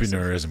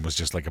 Entrepreneurism was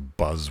just like a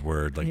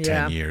buzzword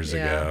 10 years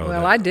ago.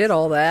 Well, I did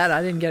all that.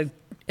 I didn't get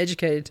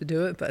educated to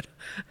do it, but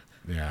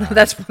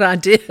that's what I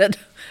did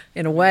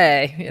in a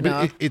way.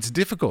 But it's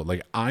difficult.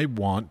 Like I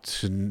want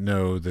to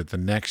know that the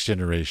next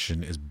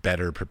generation is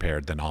better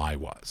prepared than I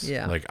was.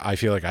 Yeah. Like I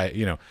feel like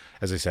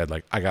as I said,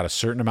 like I got a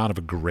certain amount of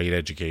a great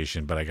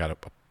education, but I got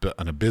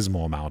an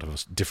abysmal amount of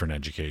a different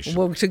education.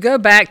 Well, to go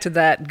back to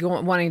that,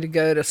 wanting to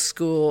go to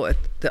school at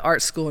the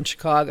art school in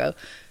Chicago,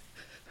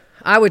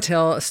 I would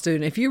tell a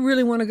student, if you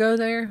really want to go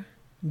there,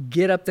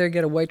 get up there,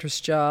 get a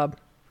waitress job,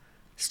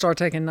 start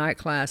taking night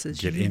classes.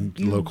 Get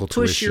local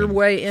tuition. Push your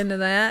way into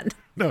that.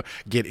 No,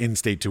 get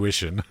in-state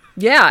tuition.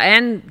 Yeah,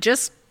 and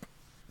just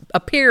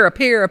appear,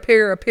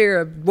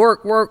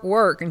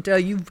 work until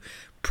you've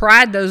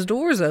pried those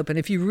doors open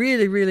if you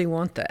really, really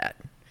want that.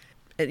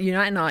 You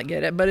might not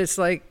get it, but it's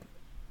like,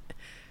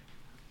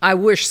 I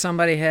wish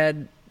somebody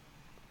had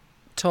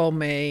told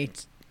me,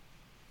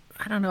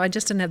 I don't know, I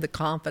just didn't have the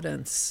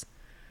confidence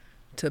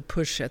to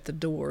push at the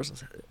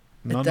doors.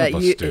 None of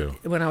us do.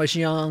 When I was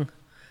young,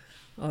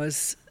 I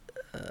was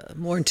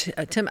more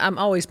I've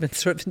always been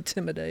sort of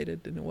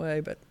intimidated in a way,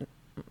 but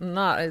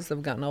not as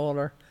I've gotten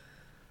older.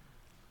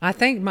 I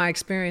think my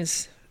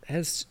experience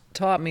has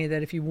taught me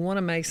that if you want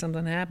to make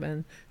something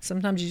happen,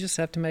 sometimes you just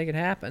have to make it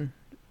happen.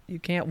 You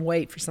can't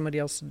wait for somebody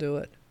else to do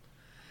it.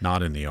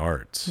 Not in the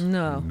arts.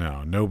 No.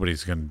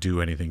 Nobody's going to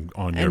do anything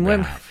on your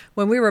behalf.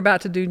 When we were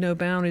about to do No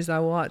Boundaries, I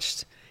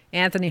watched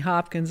Anthony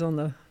Hopkins on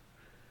the,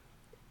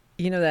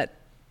 that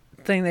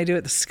thing they do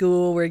at the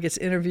school where he gets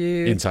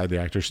interviewed. Inside the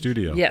actor's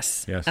studio.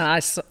 Yes. And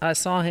I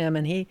saw him,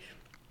 and he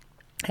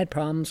had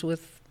problems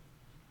with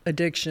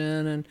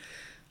addiction and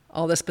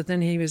all this, but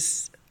then he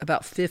was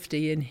about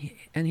 50,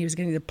 and he was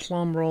getting the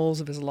plum roles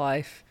of his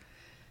life.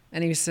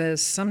 And he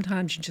says,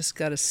 sometimes you just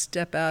got to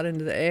step out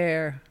into the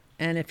air,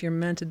 and if you're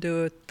meant to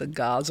do it, the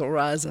gods will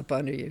rise up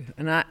under you.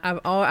 And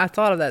I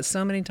thought of that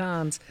so many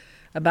times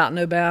about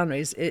No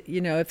Boundaries.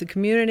 If the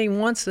community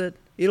wants it,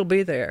 it'll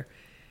be there.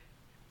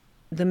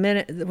 The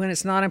minute when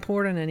it's not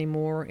important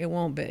anymore, it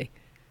won't be.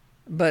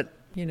 But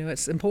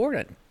it's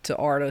important to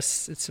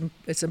artists.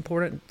 It's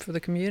important for the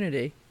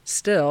community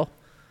still.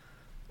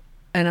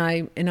 And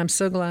I'm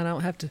so glad I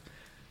don't have to.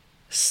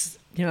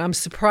 I'm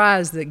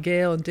surprised that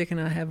Gail and Dick and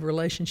I have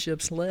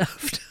relationships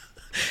left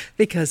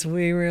because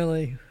we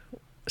really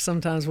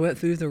sometimes went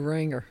through the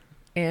ringer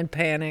and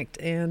panicked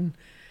and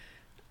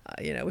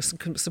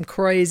with some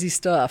crazy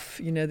stuff.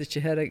 That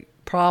you had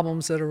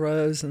problems that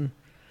arose and.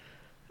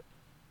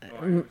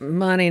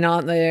 Money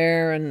not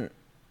there, and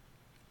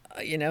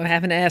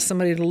having to ask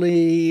somebody to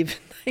leave,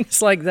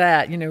 things like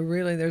that.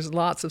 Really, there's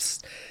lots of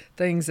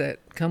things that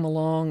come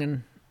along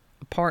in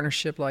a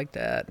partnership like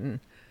that, and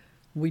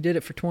we did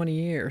it for 20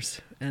 years,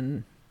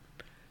 and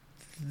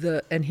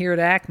here at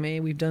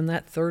Acme, we've done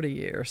that 30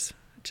 years,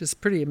 which is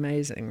pretty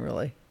amazing,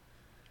 really.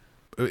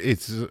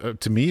 It's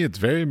to me, it's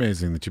very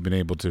amazing that you've been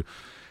able to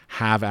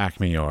have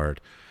Acme Art,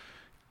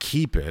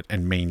 keep it,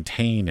 and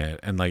maintain it,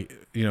 and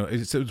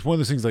it's one of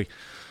those things like.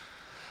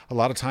 a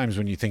lot of times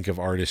when you think of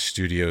artist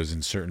studios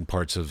in certain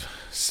parts of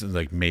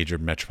like major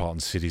metropolitan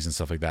cities and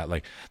stuff like that,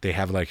 like they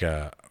have like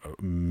a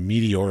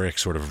meteoric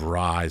sort of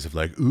rise of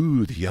like,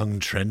 ooh, the young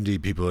trendy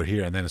people are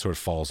here, and then it sort of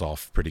falls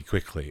off pretty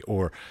quickly.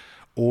 Or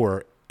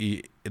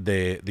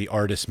the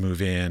artists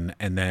move in,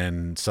 and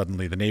then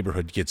suddenly the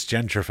neighborhood gets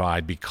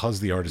gentrified because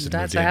the artists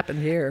have moved in. That's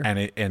happened here.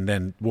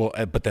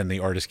 But then the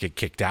artists get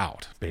kicked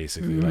out,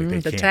 basically.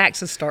 Like the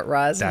taxes start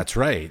rising. That's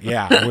right.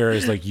 Yeah.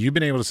 Whereas like you've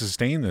been able to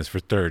sustain this for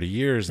 30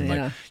 years, and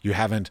like you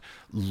haven't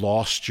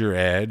lost your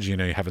edge. You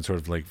haven't sort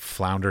of like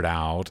floundered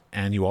out,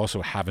 and you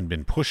also haven't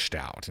been pushed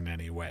out in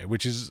any way,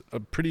 which is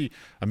a pretty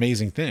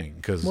amazing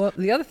thing. Well,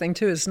 the other thing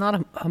too is it's not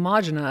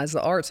homogenized.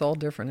 The art's all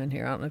different in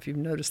here. I don't know if you've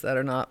noticed that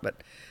or not,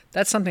 but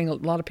that's something a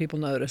lot of people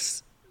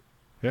notice.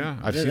 Yeah,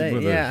 I've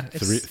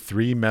seen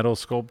three metal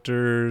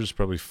sculptors,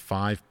 probably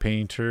 5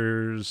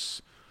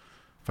 painters,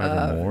 5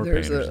 or more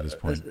painters at this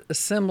point. There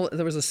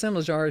was a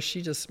assemblage artist.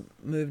 She just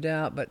moved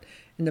out, but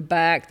in the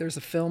back there's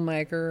a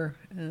filmmaker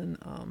and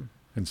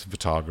some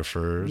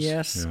photographers.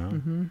 Yes.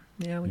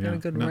 Yeah, we got a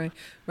good range.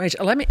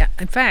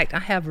 In fact, I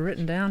have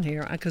written down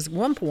here because at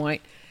one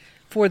point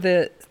for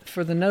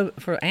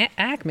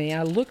Acme,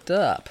 I looked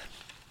up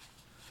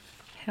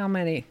how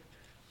many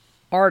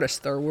artists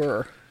there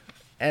were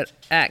at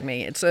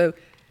Acme. And so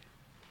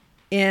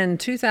in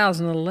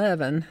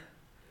 2011,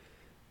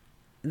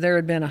 there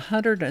had been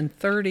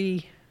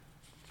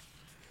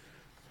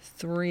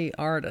 133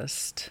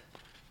 artists.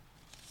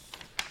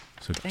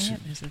 So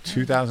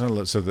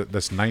 2011, so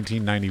that's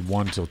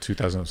 1991 till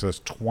 2000, so that's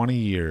 20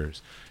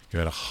 years. You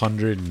had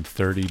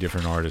 130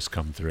 different artists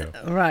come through.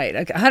 Right,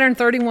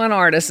 131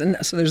 artists, and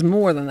so there's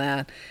more than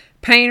that.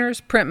 Painters,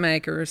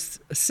 printmakers,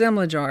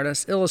 assemblage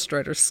artists,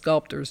 illustrators,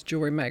 sculptors,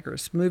 jewelry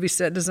makers, movie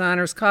set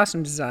designers,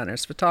 costume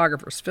designers,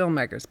 photographers,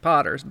 filmmakers,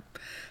 potters,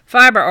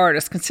 fiber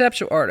artists,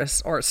 conceptual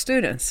artists, art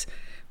students.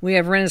 We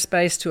have rented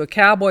space to a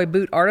cowboy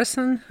boot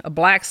artisan, a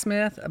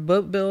blacksmith, a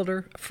boat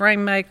builder, a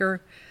frame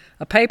maker,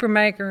 a paper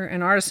maker,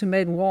 an artist who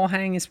made wall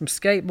hangings from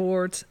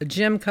skateboards, a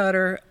gem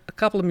cutter, a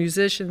couple of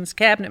musicians,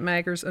 cabinet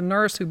makers, a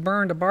nurse who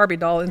burned a Barbie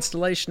doll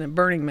installation at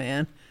Burning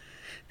Man.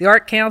 The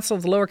Art Council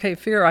of the Lower Cape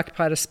Fear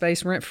occupied a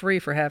space rent-free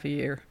for half a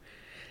year.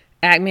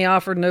 Acme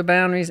offered No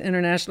Boundaries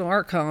International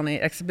Art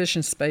Colony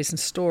exhibition space and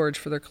storage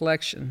for their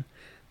collection.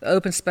 The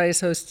open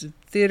space hosted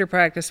theater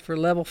practice for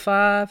Level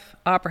 5,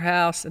 Opera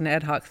House, and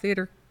ad hoc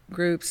theater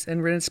groups,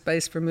 and rented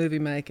space for movie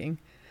making.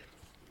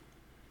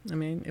 I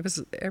mean, it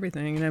was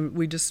everything. And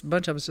then a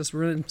bunch of us just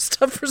rented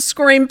stuff for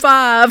Scream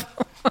 5.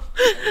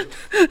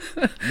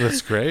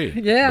 That's great.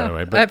 Yeah. By the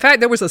way, in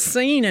fact, there was a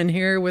scene in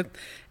here with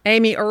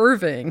Amy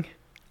Irving.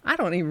 I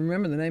don't even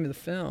remember the name of the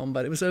film,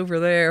 but it was over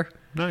there.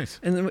 Nice.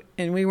 And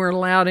we weren't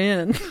allowed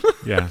in.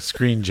 Yeah,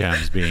 Screen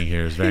Gems being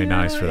here is very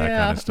nice for that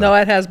kind of stuff. No,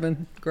 it has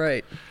been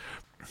great.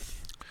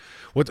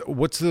 So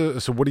what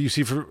do you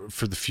see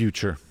for the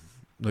future?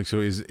 Like, so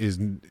are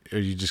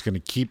you just going to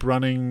keep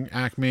running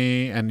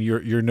Acme, and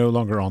you're no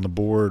longer on the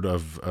board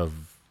of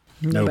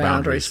No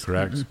Boundaries,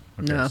 correct?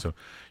 Mm-hmm. Okay, no. So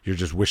you're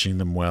just wishing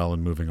them well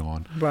and moving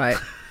on. Right.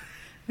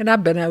 And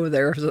I've been over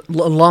there as an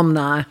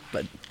alumni,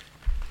 but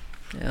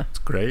yeah. It's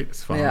great.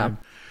 It's fine. Yeah.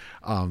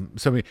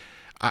 So I mean,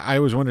 I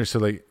was wondering, so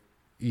like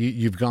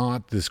you've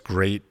got this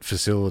great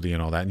facility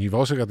and all that, and you've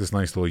also got this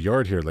nice little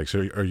yard here. Like,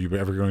 so are you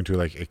ever going to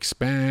like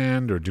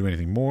expand or do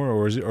anything more,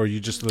 or are you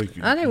just like?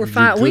 I think we're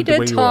fine. We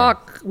did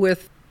talk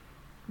with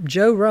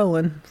Joe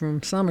Rowan from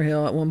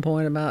Summerhill at one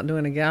point about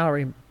doing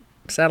a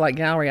satellite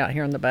gallery out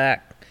here in the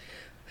back.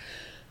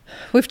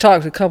 We've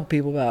talked to a couple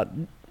people about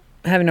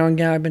having our own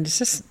gallery, but it's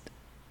just,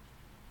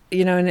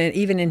 and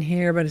even in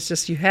here, but it's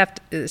just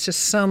it's just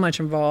so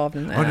much involved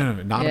in that. Oh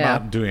no, not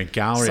about doing a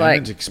gallery. Like,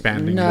 and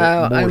expanding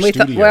more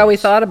studios. We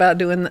thought about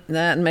doing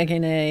that and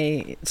making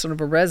a sort of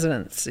a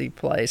residency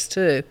place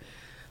too.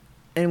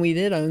 And we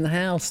did own the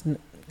house, a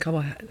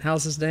couple of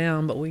houses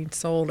down, but we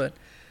sold it.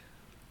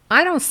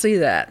 I don't see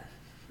that.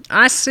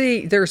 I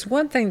see there's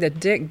one thing that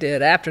Dick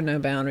did after No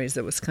Boundaries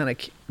that was kind of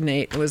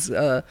neat. It was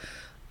a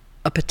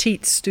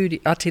petite studio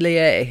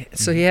atelier.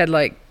 So he had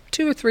like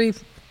 2 or 3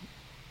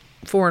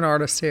 foreign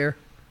artists here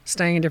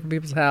staying in different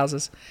people's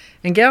houses.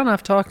 And Gail and I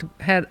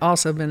had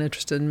also been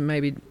interested in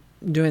maybe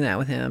doing that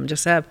with him.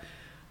 Just have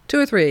 2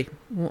 or 3.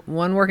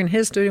 One working in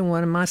his studio,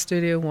 one in my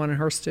studio, one in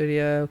her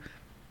studio.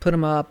 Put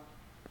them up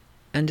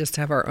and just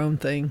have our own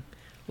thing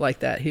like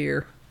that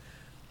here.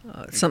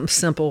 Something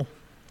simple.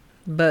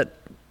 But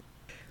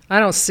I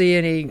don't see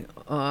any,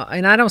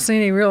 and I don't see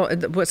any real.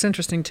 What's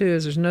interesting too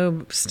is there's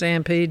no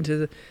stampede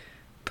to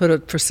put a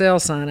for sale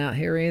sign out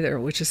here either,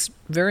 which is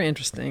very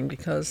interesting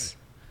because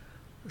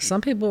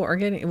some people we're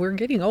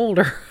getting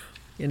older,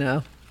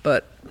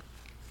 But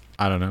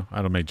I don't know.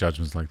 I don't make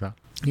judgments like that.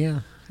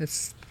 Yeah,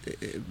 as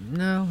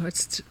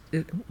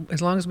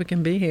long as we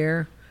can be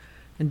here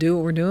and do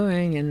what we're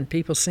doing, and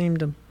people seem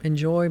to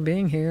enjoy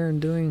being here and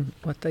doing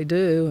what they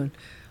do, and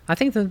I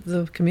think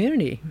the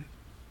community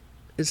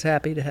is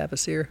happy to have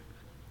us here.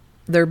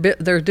 They're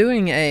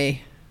doing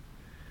I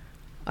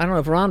don't know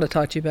if Rhonda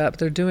talked to you about it, but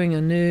they're doing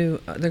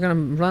they're going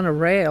to run a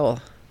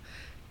rail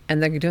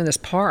and they're doing this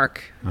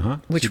park,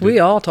 which So we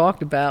all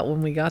talked about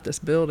when we got this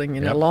building,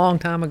 Yep. a long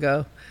time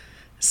ago.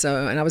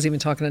 So, and I was even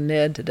talking to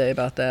Ned today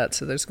about that.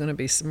 So there's going to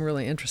be some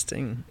really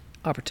interesting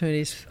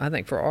opportunities, I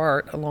think, for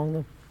art along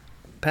the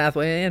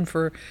pathway and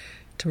to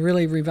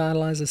really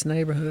revitalize this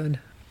neighborhood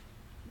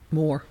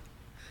more,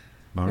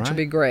 All which right. would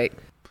be great.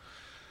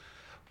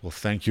 Well,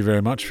 thank you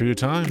very much for your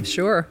time.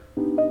 Sure.